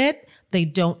visit it, they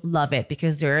don't love it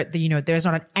because there's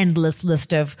not an endless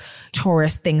list of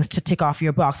tourist things to tick off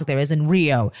your box like there is in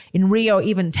Rio. In Rio,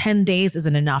 even 10 days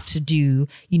isn't enough to do,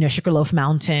 Sugarloaf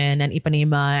Mountain and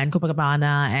Ipanema and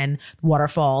Copacabana and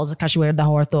waterfalls, Cachoeira de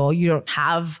Horto. You don't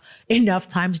have enough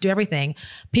time to do everything.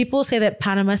 People say that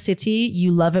Panama City,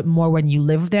 you love it more when you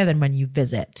live there than when you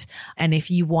visit. And if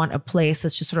you want a place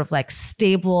that's just sort of like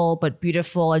stable but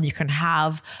beautiful and you can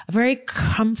have a very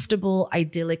comfortable,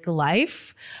 idyllic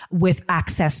life with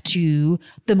access to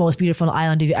the most beautiful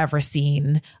island you've ever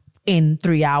seen in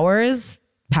 3 hours,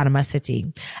 Panama City.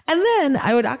 And then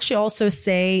I would actually also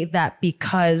say that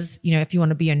because, if you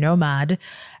want to be a nomad,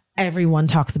 everyone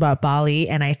talks about Bali.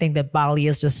 And I think that Bali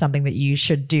is just something that you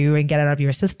should do and get out of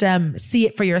your system. See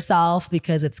it for yourself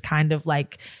because it's kind of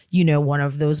like, one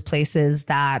of those places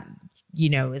that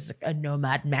is a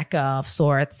nomad mecca of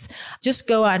sorts. Just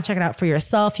go out and check it out for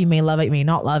yourself. You may love it, you may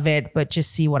not love it, but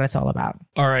just see what it's all about.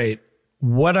 All right.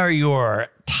 What are your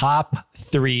top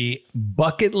 3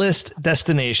 bucket list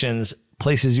destinations,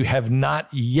 places you have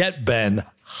not yet been,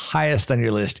 highest on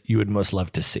your list you would most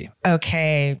love to see?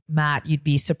 Okay, Matt, you'd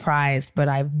be surprised, but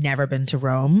I've never been to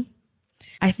Rome.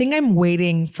 I think I'm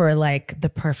waiting for like the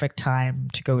perfect time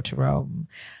to go to Rome.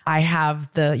 I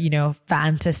have the,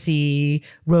 fantasy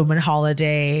Roman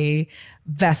holiday,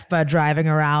 Vespa driving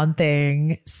around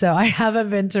thing. So I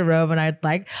haven't been to Rome and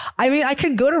I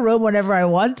can go to Rome whenever I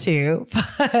want to,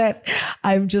 but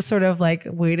I'm just sort of like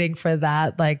waiting for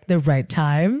that, like the right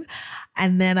time.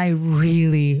 And then I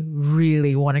really,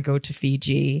 really want to go to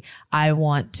Fiji. I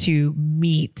want to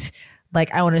meet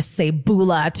I want to say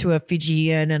bula to a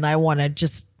Fijian and I want to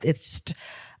it's just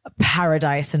a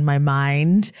paradise in my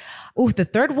mind. Oh, the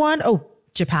third one. Oh,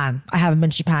 Japan. I haven't been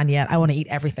to Japan yet. I want to eat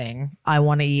everything. I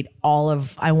want to eat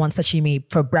I want sashimi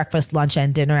for breakfast, lunch,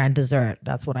 and dinner and dessert.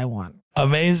 That's what I want.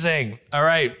 Amazing. All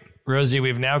right, Rosie,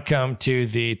 we've now come to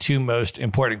the 2 most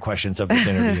important questions of this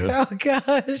interview. Oh,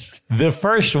 gosh. The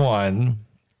first one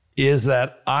is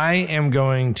that I am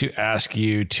going to ask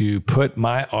you to put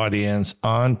my audience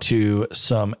onto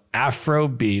some Afro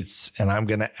beats, and I'm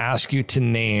going to ask you to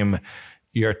name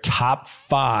your top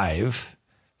 5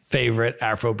 favorite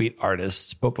Afrobeat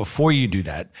artists. But before you do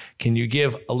that, can you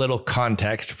give a little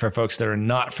context for folks that are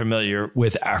not familiar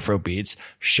with Afrobeats?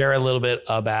 Share a little bit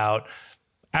about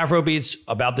Afrobeats,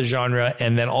 about the genre,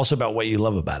 and then also about what you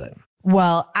love about it.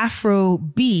 Well,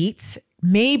 Afrobeat,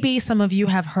 maybe some of you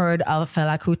have heard of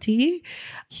Fela Kuti.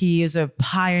 He is a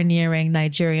pioneering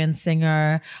Nigerian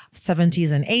singer,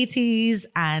 70s and 80s,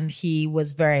 and he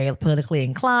was very politically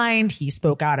inclined. He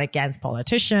spoke out against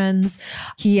politicians.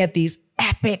 He had these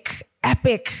epic, up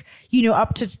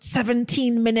to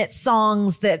 17-minute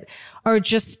songs that are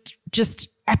just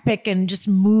epic and just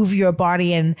move your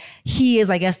body. And he is,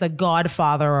 I guess, the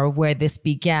godfather of where this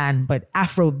began. But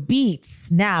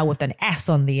Afrobeats, now with an S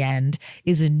on the end,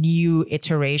 is a new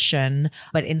iteration,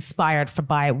 but inspired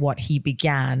by what he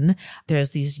began.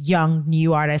 There's these young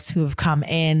new artists who have come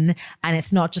in, and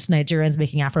it's not just Nigerians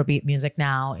making Afrobeat music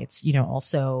now. It's,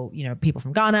 also, people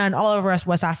from Ghana and all over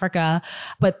West Africa.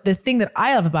 But the thing that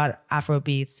I love about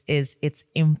Afrobeats is it's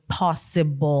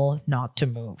impossible not to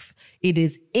move. It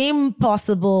is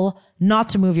impossible not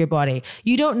to move your body.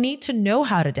 You don't need to know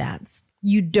how to dance.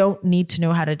 You don't need to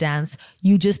know how to dance.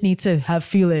 You just need to have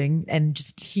feeling and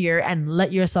just hear and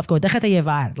let yourself go. Déjate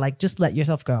llevar. Just let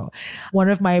yourself go. One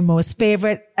of my most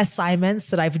favorite assignments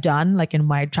that I've done, in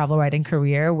my travel writing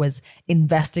career, was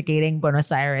investigating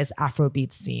Buenos Aires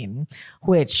Afrobeat scene,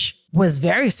 which was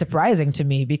very surprising to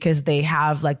me because they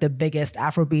have the biggest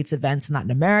Afrobeats events in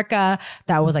Latin America.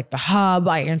 That was the hub.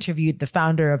 I interviewed the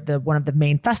founder of one of the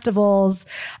main festivals.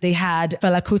 They had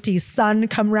Fela Kuti's son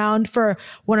come round for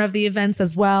one of the events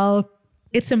as well.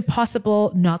 It's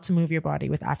impossible not to move your body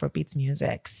with Afrobeats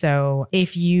music. So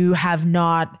if you have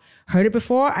not heard it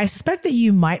before, I suspect that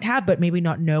you might have, but maybe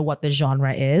not know what the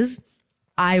genre is.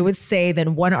 I would say that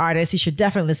one artist you should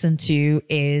definitely listen to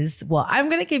is, well, I'm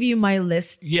going to give you my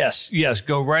list. Yes.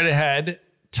 Go right ahead.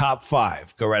 Top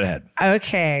 5. Go right ahead.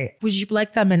 Okay. Would you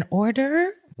like them in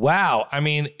order? Wow. I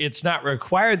mean, it's not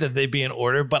required that they be in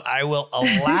order, but I will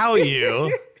allow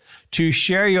you to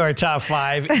share your top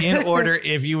 5 in order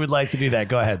if you would like to do that.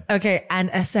 Go ahead. Okay. And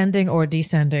ascending or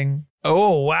descending?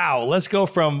 Oh, wow. Let's go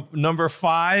from number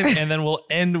 5 and then we'll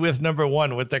end with number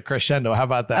 1 with the crescendo. How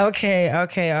about that? Okay.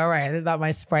 All right. That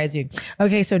might surprise you.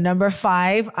 Okay. So number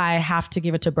 5, I have to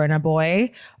give it to Burna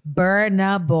Boy.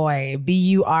 Burna Boy,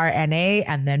 Burna,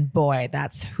 and then Boy.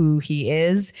 That's who he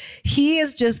is. He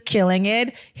is just killing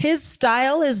it. His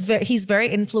style is he's very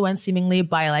influenced seemingly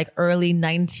by like early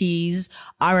 90s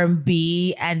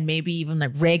R&B and maybe even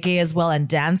like reggae as well and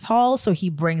dance hall. So he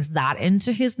brings that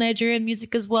into his Nigerian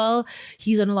music as well.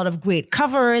 He's done a lot of great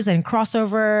covers and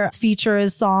crossover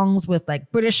features songs with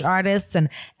like British artists and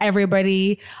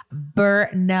everybody.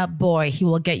 Burna Boy, he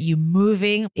will get you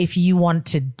moving. If you want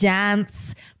to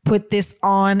dance, put this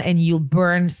on and you'll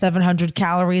burn 700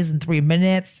 calories in 3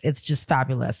 minutes. It's just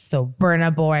fabulous. So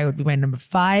Burna Boy would be my number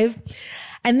 5.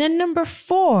 And then number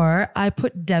 4, I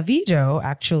put Davido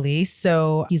actually.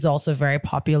 So he's also very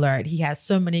popular. He has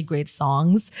so many great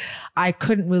songs. I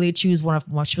couldn't really choose one of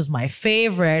which was my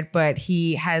favorite, but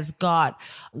he has got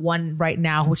one right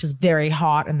now, which is very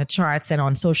hot in the charts and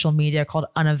on social media called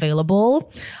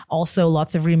Unavailable. Also,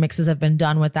 lots of remixes have been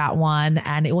done with that one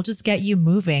and it will just get you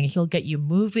moving. He'll get you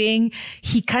moving.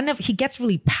 He gets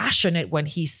really passionate when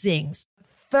he sings.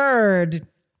 Third,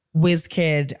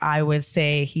 Wizkid, I would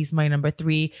say he's my number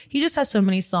 3. He just has so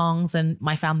many songs and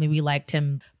my family, we liked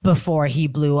him before he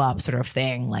blew up sort of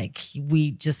thing. Like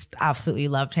we just absolutely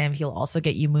loved him. He'll also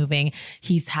get you moving.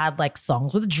 He's had like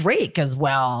songs with Drake as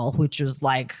well, which was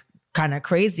like kind of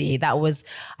crazy. That was,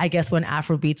 I guess, when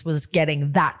Afrobeats was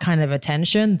getting that kind of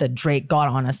attention, that Drake got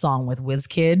on a song with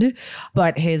Wizkid.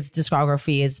 But his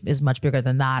discography is much bigger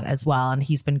than that as well. And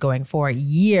he's been going for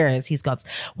years. He's got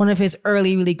one of his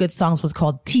early, really good songs was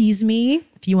called Tease Me.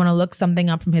 If you want to look something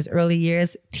up from his early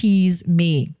years, Tease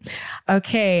Me.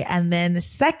 Okay. And then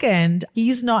second,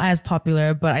 he's not as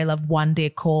popular, but I love One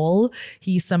Day Cole.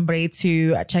 He's somebody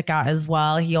to check out as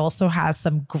well. He also has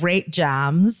some great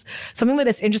jams. Something that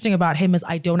is interesting about him is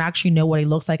I don't actually know what he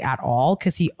looks like at all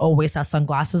because he always has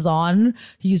sunglasses on.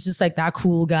 He's just like that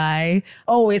cool guy.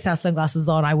 Always has sunglasses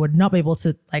on. I would not be able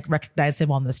to like recognize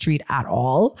him on the street at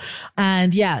all.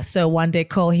 And yeah, so One Day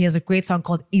Cole, he has a great song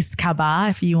called Iskaba.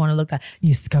 If you want to look at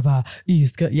Iskaba.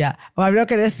 Yeah. Well, I'm not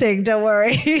going to sing. Don't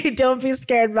worry. Don't be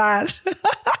scared, man.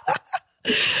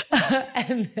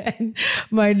 And then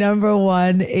my number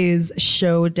 1 is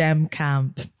Show Dem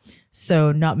Camp.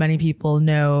 So not many people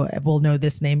will know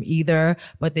this name either,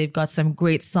 but they've got some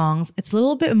great songs. It's a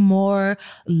little bit more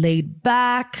laid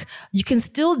back. You can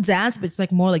still dance, but it's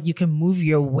like more like you can move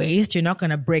your waist. You're not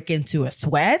going to break into a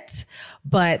sweat,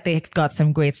 but they've got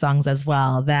some great songs as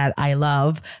well that I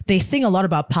love. They sing a lot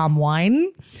about palm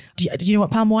wine. Do you know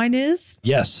what palm wine is?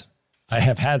 Yes, I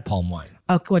have had palm wine.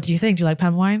 Oh, what do you think? Do you like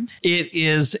palm wine? It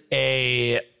is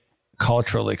a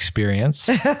cultural experience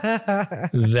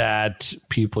that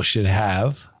people should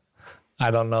have. I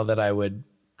don't know that I would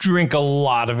drink a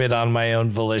lot of it on my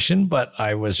own volition, but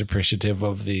I was appreciative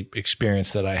of the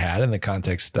experience that I had in the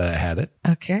context that I had it.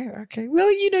 Okay.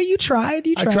 Well, you tried.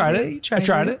 I tried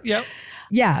it. Yep.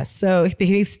 Yeah, so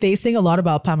they sing a lot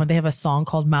about palm wine. They have a song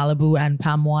called Malibu and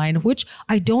palm wine, which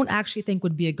I don't actually think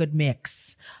would be a good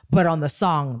mix. But on the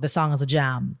song is a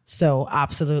jam. So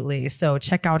absolutely. So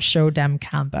check out Show Dem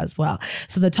Camp as well.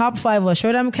 So the top 5 was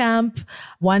Show Dem Camp,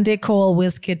 One Day Cole,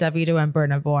 Wizkid, Davido, and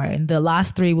Burna Boy. And the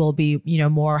last 3 will be,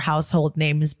 more household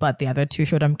names, but the other 2,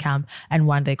 Show Dem Camp and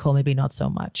One Day Cole, maybe not so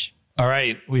much. All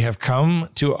right, we have come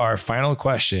to our final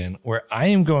question where I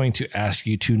am going to ask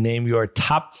you to name your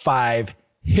top 5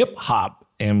 hip hop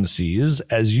MCs.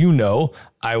 As you know,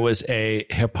 I was a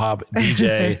hip hop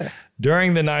DJ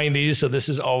during the 90s. So this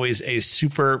is always a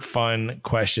super fun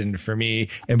question for me.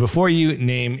 And before you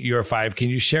name your 5, can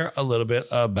you share a little bit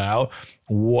about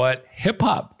what hip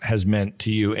hop has meant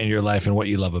to you in your life and what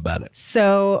you love about it?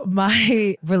 So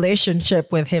my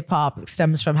relationship with hip hop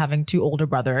stems from having 2 older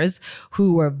brothers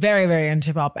who were very, very into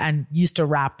hip hop and used to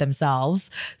rap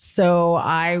themselves. So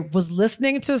I was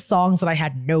listening to songs that I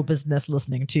had no business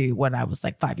listening to when I was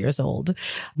like 5 years old,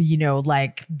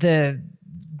 like the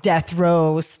Death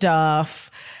Row stuff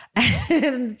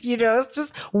And, it's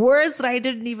just words that I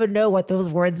didn't even know what those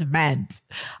words meant.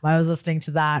 I was listening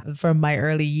to that from my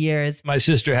early years. My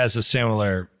sister has a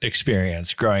similar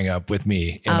experience growing up with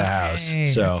me in the house.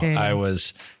 So I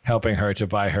was helping her to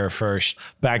buy her first.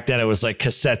 Back then it was like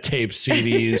cassette tape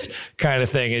CDs kind of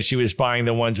thing. And she was buying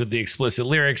the ones with the explicit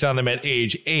lyrics on them at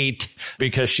age 8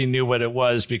 because she knew what it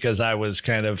was, because I was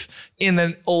kind of in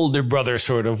an older brother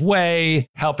sort of way,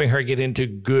 helping her get into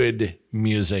good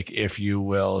music, if you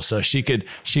will. So she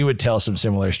would tell some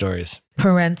similar stories.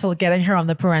 Getting her on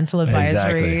the parental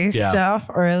advisory stuff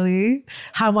early.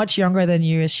 How much younger than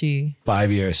you is she?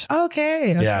 5 years.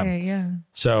 Okay. Yeah.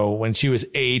 So when she was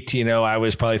 8, I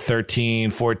was probably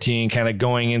 13, 14, kind of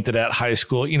going into that high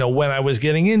school, when I was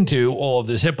getting into all of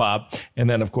this hip hop. And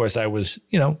then of course I was,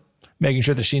 making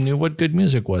sure that she knew what good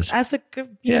music was. As a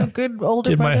good, good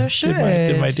older brother should.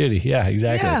 Did my duty. Yeah,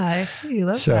 exactly. Yeah, I see.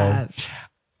 Love that.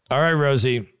 All right,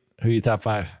 Rosie, who are you top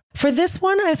 5? For this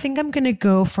one, I think I'm going to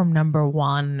go from number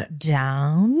 1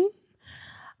 down,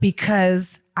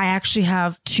 because I actually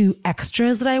have 2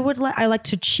 extras that I like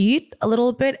to cheat a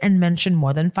little bit and mention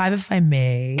more than 5 if I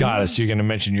may. Got it. So you're going to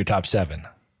mention your top 7.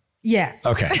 Yes.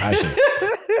 Okay, I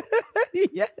see.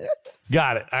 Yes.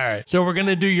 Got it. All right. So we're going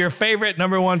to do your favorite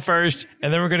number 1 first,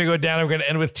 and then we're going to go down and we're going to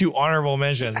end with 2 honorable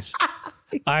mentions.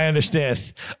 I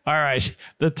understand. All right.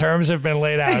 The terms have been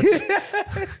laid out.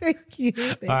 Thank you.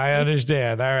 I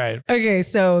understand. All right. Okay.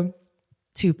 So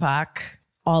Tupac,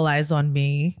 All Eyes on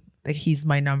Me. He's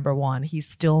my number 1. He's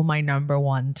still my number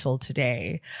 1 till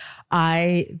today.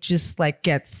 I just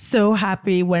get so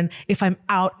happy if I'm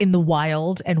out in the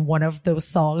wild and one of those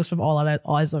songs from All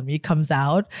Eyes on Me comes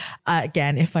out.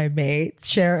 Again, if I may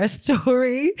share a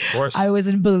story. Of course. I was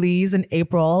in Belize in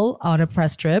April on a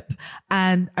press trip,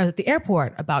 and I was at the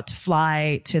airport about to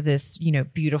fly to this,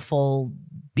 beautiful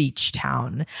beach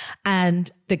town. And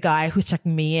the guy who's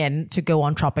checking me in to go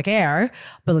on Tropic Air,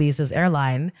 Belize's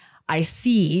airline, I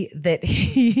see that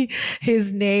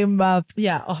his name,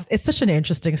 it's such an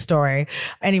interesting story.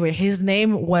 Anyway, his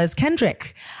name was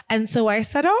Kendrick. And so I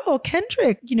said, "Oh,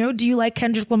 Kendrick, do you like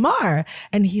Kendrick Lamar?"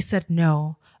 And he said,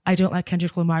 "No, I don't like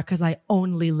Kendrick Lamar because I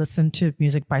only listen to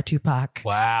music by Tupac."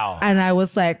 Wow. And I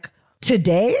was like,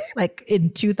 today, in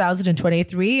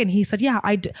 2023? And he said, "Yeah,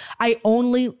 I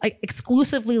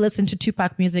exclusively listen to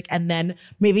Tupac music." And then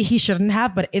maybe he shouldn't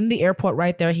have, but in the airport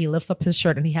right there, he lifts up his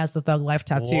shirt and he has the Thug Life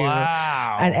tattoo.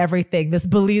 Wow. And everything, this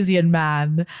Belizean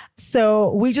man.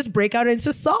 So we just break out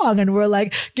into song and we're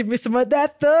like, "Give me some of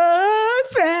that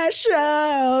Thug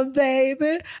passion,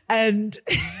 baby." And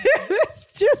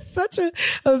it's just such an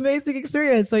amazing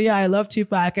experience. So yeah, I love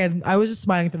Tupac, and I was just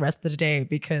smiling the rest of the day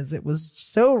because it was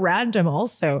so random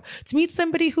also to meet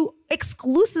somebody who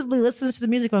exclusively listens to the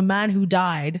music of a man who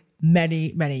died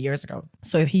many, many years ago.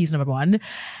 So he's number 1.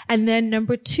 And then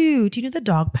number 2, do you know the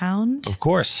Dog Pound? Of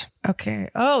course. Okay.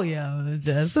 Oh yeah.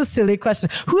 That's a silly question.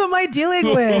 Who am I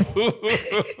dealing with?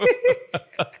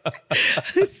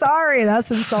 Sorry,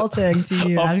 that's insulting to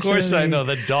you. Of course I know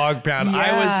the Dog Pound. Yeah.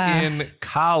 I was in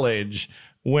college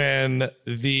when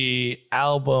the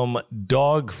album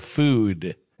Dog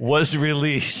Food was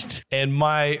released, and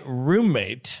my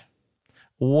roommate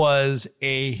was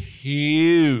a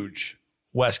huge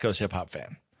West Coast hip hop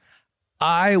fan.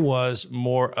 I was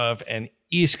more of an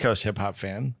East Coast hip hop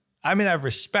fan. I mean, I have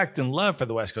respect and love for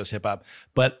the West Coast hip hop,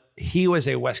 but he was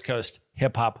a West Coast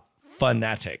hip hop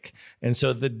fanatic. And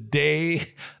so the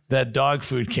day that Dog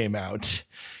Food came out,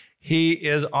 he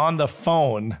is on the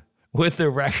phone with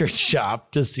the record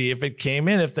shop to see if it came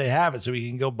in, if they have it, so he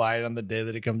can go buy it on the day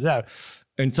that it comes out.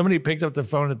 And somebody picked up the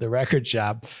phone at the record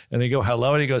shop and they go,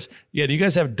 "Hello." And he goes, "Yeah, do you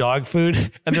guys have dog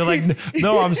food?" And they're like,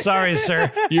 "No, I'm sorry,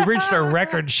 sir. You've reached our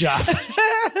record shop."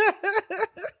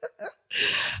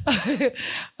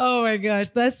 Oh my gosh.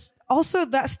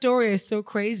 That story is so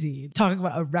crazy. Talking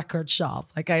about a record shop.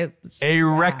 A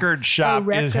record shop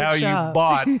is how you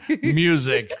bought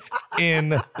music in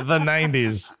the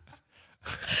 90s.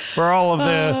 For all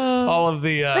of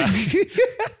the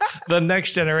the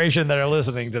next generation that are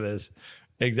listening to this.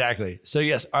 Exactly. So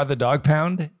yes, are the Dog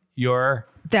Pound your...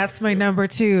 That's my number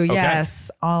 2. Okay. Yes.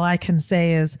 All I can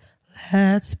say is,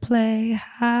 let's play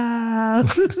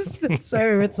house. That's my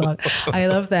favorite song. I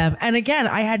love them. And again,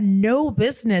 I had no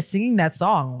business singing that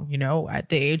song, at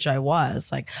the age I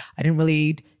was. I didn't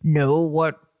really know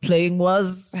what playing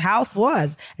house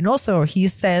was. And also he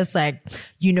says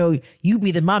you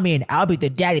be the mommy and I'll be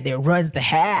the daddy that runs the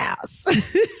house.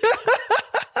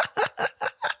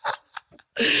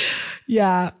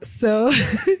 Yeah. So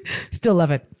still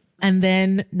love it. And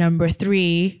then number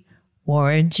 3,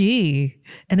 Warren G.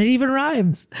 And it even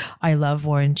rhymes. I love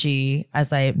Warren G.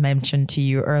 As I mentioned to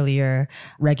you earlier,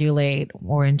 Regulate,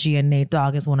 Warren G and Nate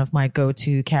Dogg is one of my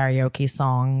go-to karaoke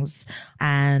songs.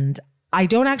 And I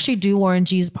don't actually do Warren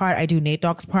G's part. I do Nate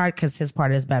Dogg's part because his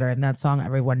part is better in that song.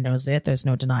 Everyone knows it. There's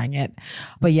no denying it.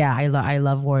 But yeah, I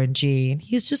love Warren G.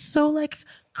 He's just so like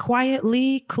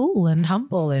quietly cool and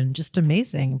humble and just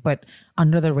amazing, but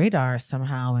under the radar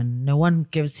somehow. And no one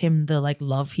gives him the like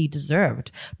love he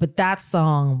deserved. But that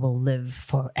song will live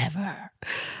forever.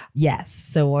 Yes.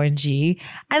 So Warren G.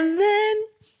 And then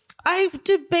I've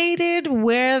debated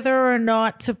whether or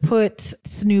not to put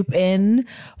Snoop in,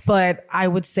 but I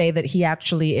would say that he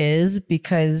actually is,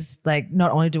 because like not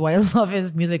only do I love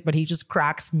his music, but he just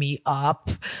cracks me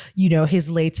up. You know, his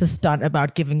latest stunt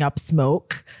about giving up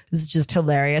smoke is just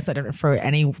hilarious. I don't know, for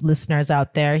any listeners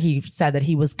out there, he said that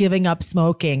he was giving up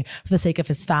smoking for the sake of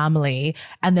his family.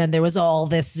 And then there was all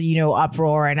this, you know,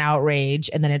 uproar and outrage.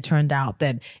 And then it turned out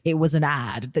that it was an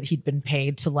ad that he'd been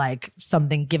paid to like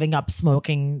something, giving up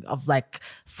smoking of like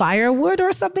firewood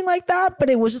or something like that. But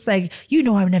it was just like, you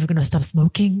know, I'm never going to stop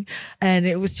smoking. And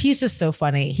he's just so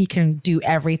funny. He can do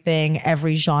everything,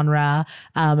 every genre,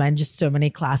 and just so many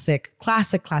classic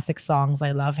songs.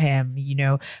 I love him, you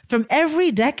know, from every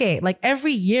decade, like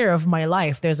every year of my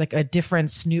life, there's like a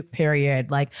different Snoop period.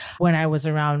 Like when I was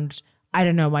around, I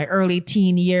don't know, my early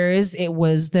teen years, it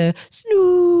was the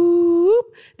Snoop.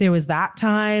 There was that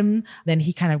time. Then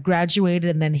he kind of graduated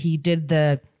and then he did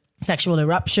the Sexual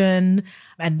Eruption.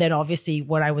 And then obviously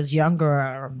when I was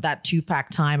younger, that Tupac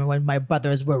time, and when my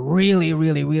brothers were really,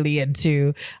 really, really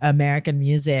into American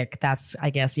music, that's,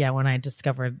 I guess, yeah, when I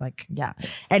discovered like, yeah.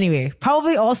 Anyway,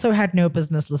 probably also had no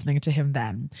business listening to him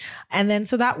then. And then,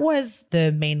 so that was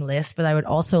the main list, but I would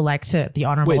also like to, the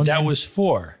honorable. Wait, that was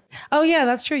 4. Oh yeah,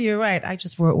 that's true. You're right. I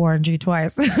just wrote Warren G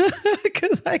twice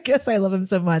because I guess I love him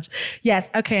so much. Yes.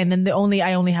 Okay. And then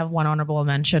I only have one honorable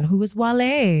mention, who is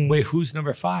Wale. Wait, who's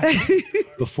number 5?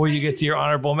 Before you get to your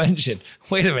honorable mention,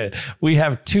 wait a minute. We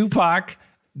have Tupac,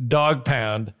 Dog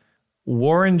Pound,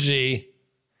 Warren G,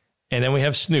 and then we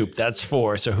have Snoop. That's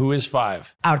 4. So who is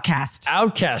 5? Outkast.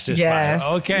 Outkast is yes,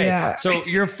 5. Okay. Yeah. So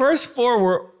your first 4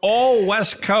 were all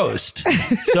West Coast.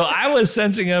 So I was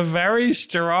sensing a very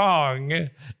strong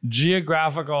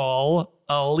geographical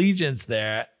allegiance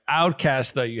there.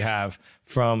 Outkast, though, you have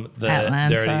from the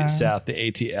Atlanta. Dirty South, the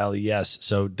ATL, yes.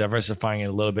 So diversifying it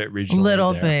a little bit regionally. A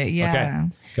little there. bit, yeah. Okay,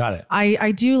 got it.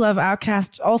 I do love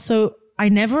Outkast. Also, I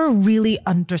never really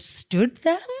understood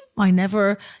them. I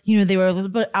never, you know, they were a little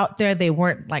bit out there. They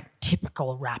weren't like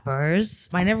typical rappers.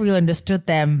 I never really understood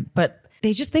them, but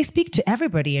they speak to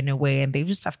everybody in a way, and they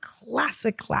just have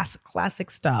classic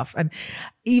stuff. And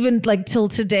even like till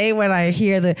today, when I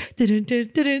hear the,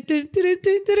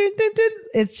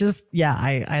 it's just, yeah,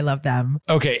 I love them.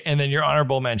 Okay. And then your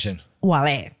honorable mention.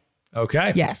 Wale.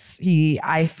 Okay. Yes.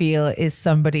 I feel is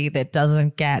somebody that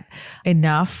doesn't get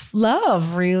enough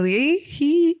love, really.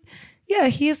 He's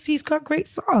got great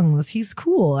songs. He's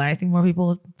cool. I think more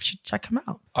people should check him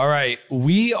out. All right.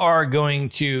 We are going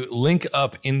to link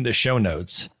up in the show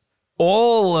notes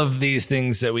all of these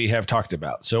things that we have talked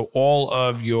about. So all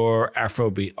of your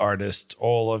Afrobeat artists,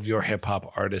 all of your hip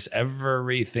hop artists,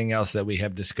 everything else that we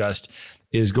have discussed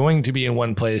is going to be in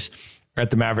one place at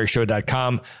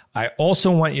themaverickshow.com. I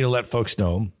also want you to let folks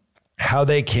know how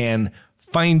they can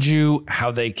find you,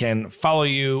 how they can follow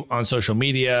you on social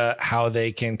media, how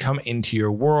they can come into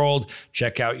your world,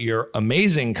 check out your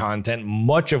amazing content,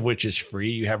 much of which is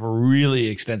free. You have a really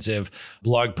extensive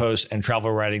blog posts and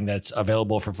travel writing that's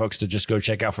available for folks to just go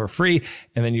check out for free.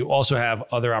 And then you also have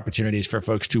other opportunities for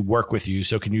folks to work with you.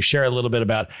 So can you share a little bit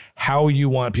about how you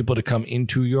want people to come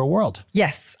into your world?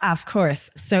 Yes, of course.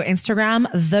 So Instagram,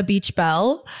 The Beach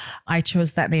Belle. I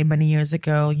chose that name many years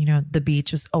ago. You know, the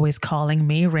beach was always calling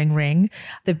me, ring, ring.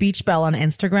 The Beach Belle on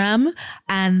Instagram.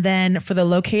 And then for the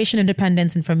location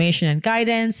independence information and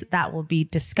guidance, that will be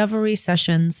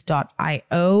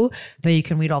discoverysessions.io. There you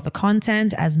can read all the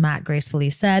content, as Matt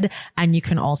gracefully said, and you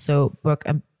can also book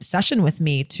a session with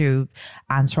me to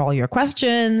answer all your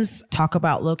questions, talk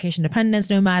about location dependence,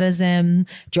 nomadism,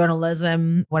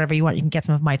 journalism, whatever you want. You can get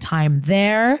some of my time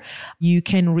there. You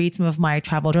can read some of my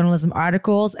travel journalism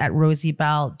articles at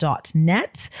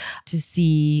rosiebell.net to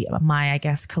see my, I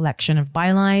guess, collection of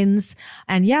bylines.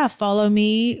 And yeah, follow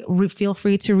me. Feel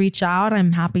free to reach out.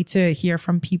 I'm happy to hear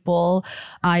from people.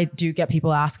 I do get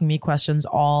people asking me questions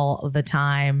all the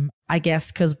time. I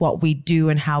guess because what we do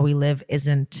and how we live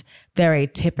isn't very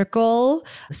typical.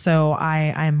 So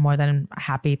I'm more than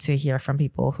happy to hear from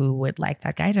people who would like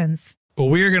that guidance. Well,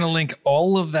 we are going to link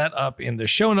all of that up in the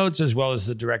show notes, as well as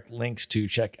the direct links to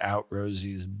check out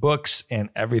Rosie's books and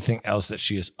everything else that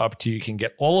she is up to. You can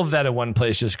get all of that in one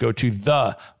place. Just go to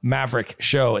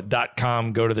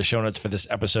themaverickshow.com. Go to the show notes for this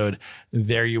episode.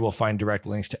 There you will find direct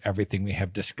links to everything we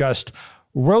have discussed.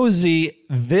 Rosie,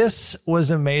 this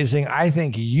was amazing. I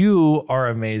think you are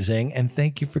amazing. And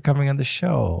thank you for coming on the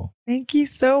show. Thank you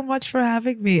so much for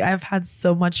having me. I've had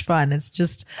so much fun. It's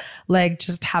just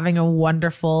having a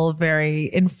wonderful, very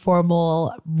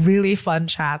informal, really fun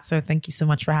chat. So thank you so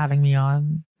much for having me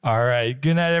on. All right.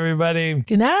 Good night, everybody.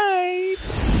 Good night.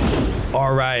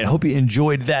 All right. I hope you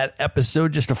enjoyed that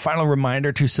episode. Just a final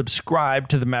reminder to subscribe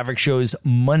to the Maverick Show's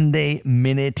Monday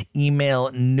Minute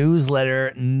email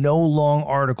newsletter. No long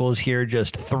articles here,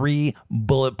 just 3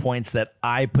 bullet points that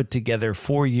I put together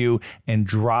for you and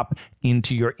drop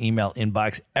into your email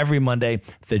inbox every Monday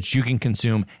that you can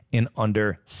consume in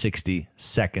under 60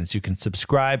 seconds. You can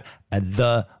subscribe at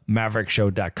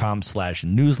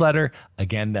themaverickshow.com/newsletter.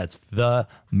 Again, that's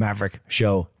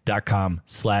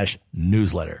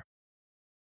themaverickshow.com/newsletter.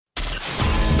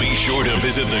 Be sure to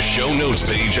visit the show notes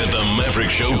page at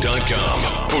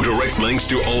themaverickshow.com for direct links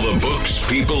to all the books,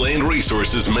 people, and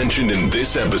resources mentioned in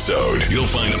this episode. You'll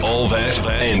find all that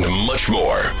and much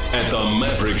more at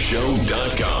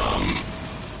themaverickshow.com.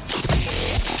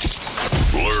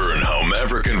 Learn how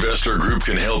Maverick Investor Group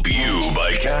can help you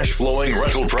buy cash flowing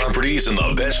rental properties in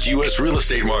the best U.S. real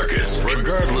estate markets,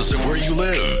 regardless of where you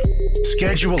live.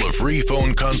 Schedule a free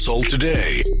phone consult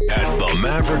today at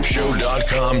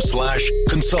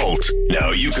themaverickshow.com/consult.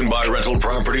 Now you can buy rental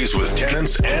properties with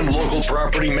tenants and local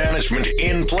property management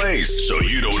in place, so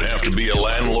you don't have to be a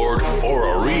landlord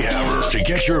or a rehabber. To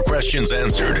get your questions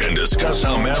answered and discuss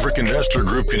how Maverick Investor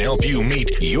Group can help you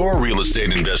meet your real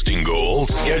estate investing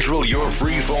goals, schedule your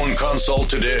free phone consult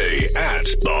today at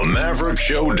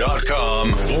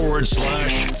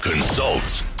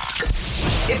themaverickshow.com/consult.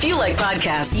 If you like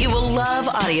podcasts, you will love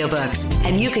audiobooks,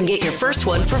 and you can get your first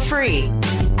one for free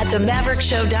at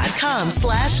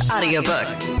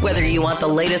themaverickshow.com/audiobook. Whether you want the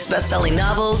latest best-selling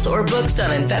novels or books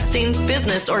on investing,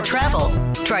 business, or travel,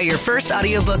 try your first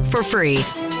audiobook for free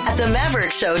at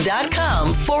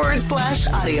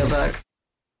themaverickshow.com/audiobook.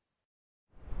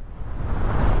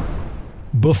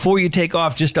 Before you take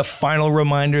off, just a final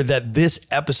reminder that this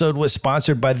episode was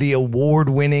sponsored by the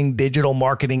award-winning digital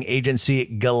marketing agency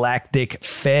Galactic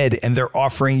Fed, and they're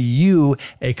offering you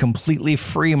a completely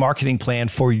free marketing plan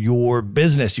for your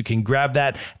business. You can grab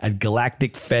that at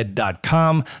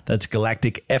galacticfed.com. That's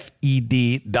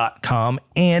galacticfed.com.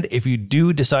 And if you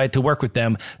do decide to work with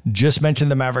them, just mention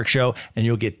the Maverick Show and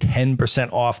you'll get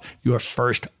 10% off your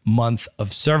first month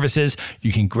of services.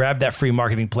 You can grab that free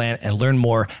marketing plan and learn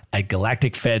more at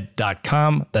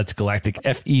galacticfed.com. That's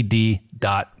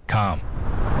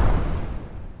galacticfed.com.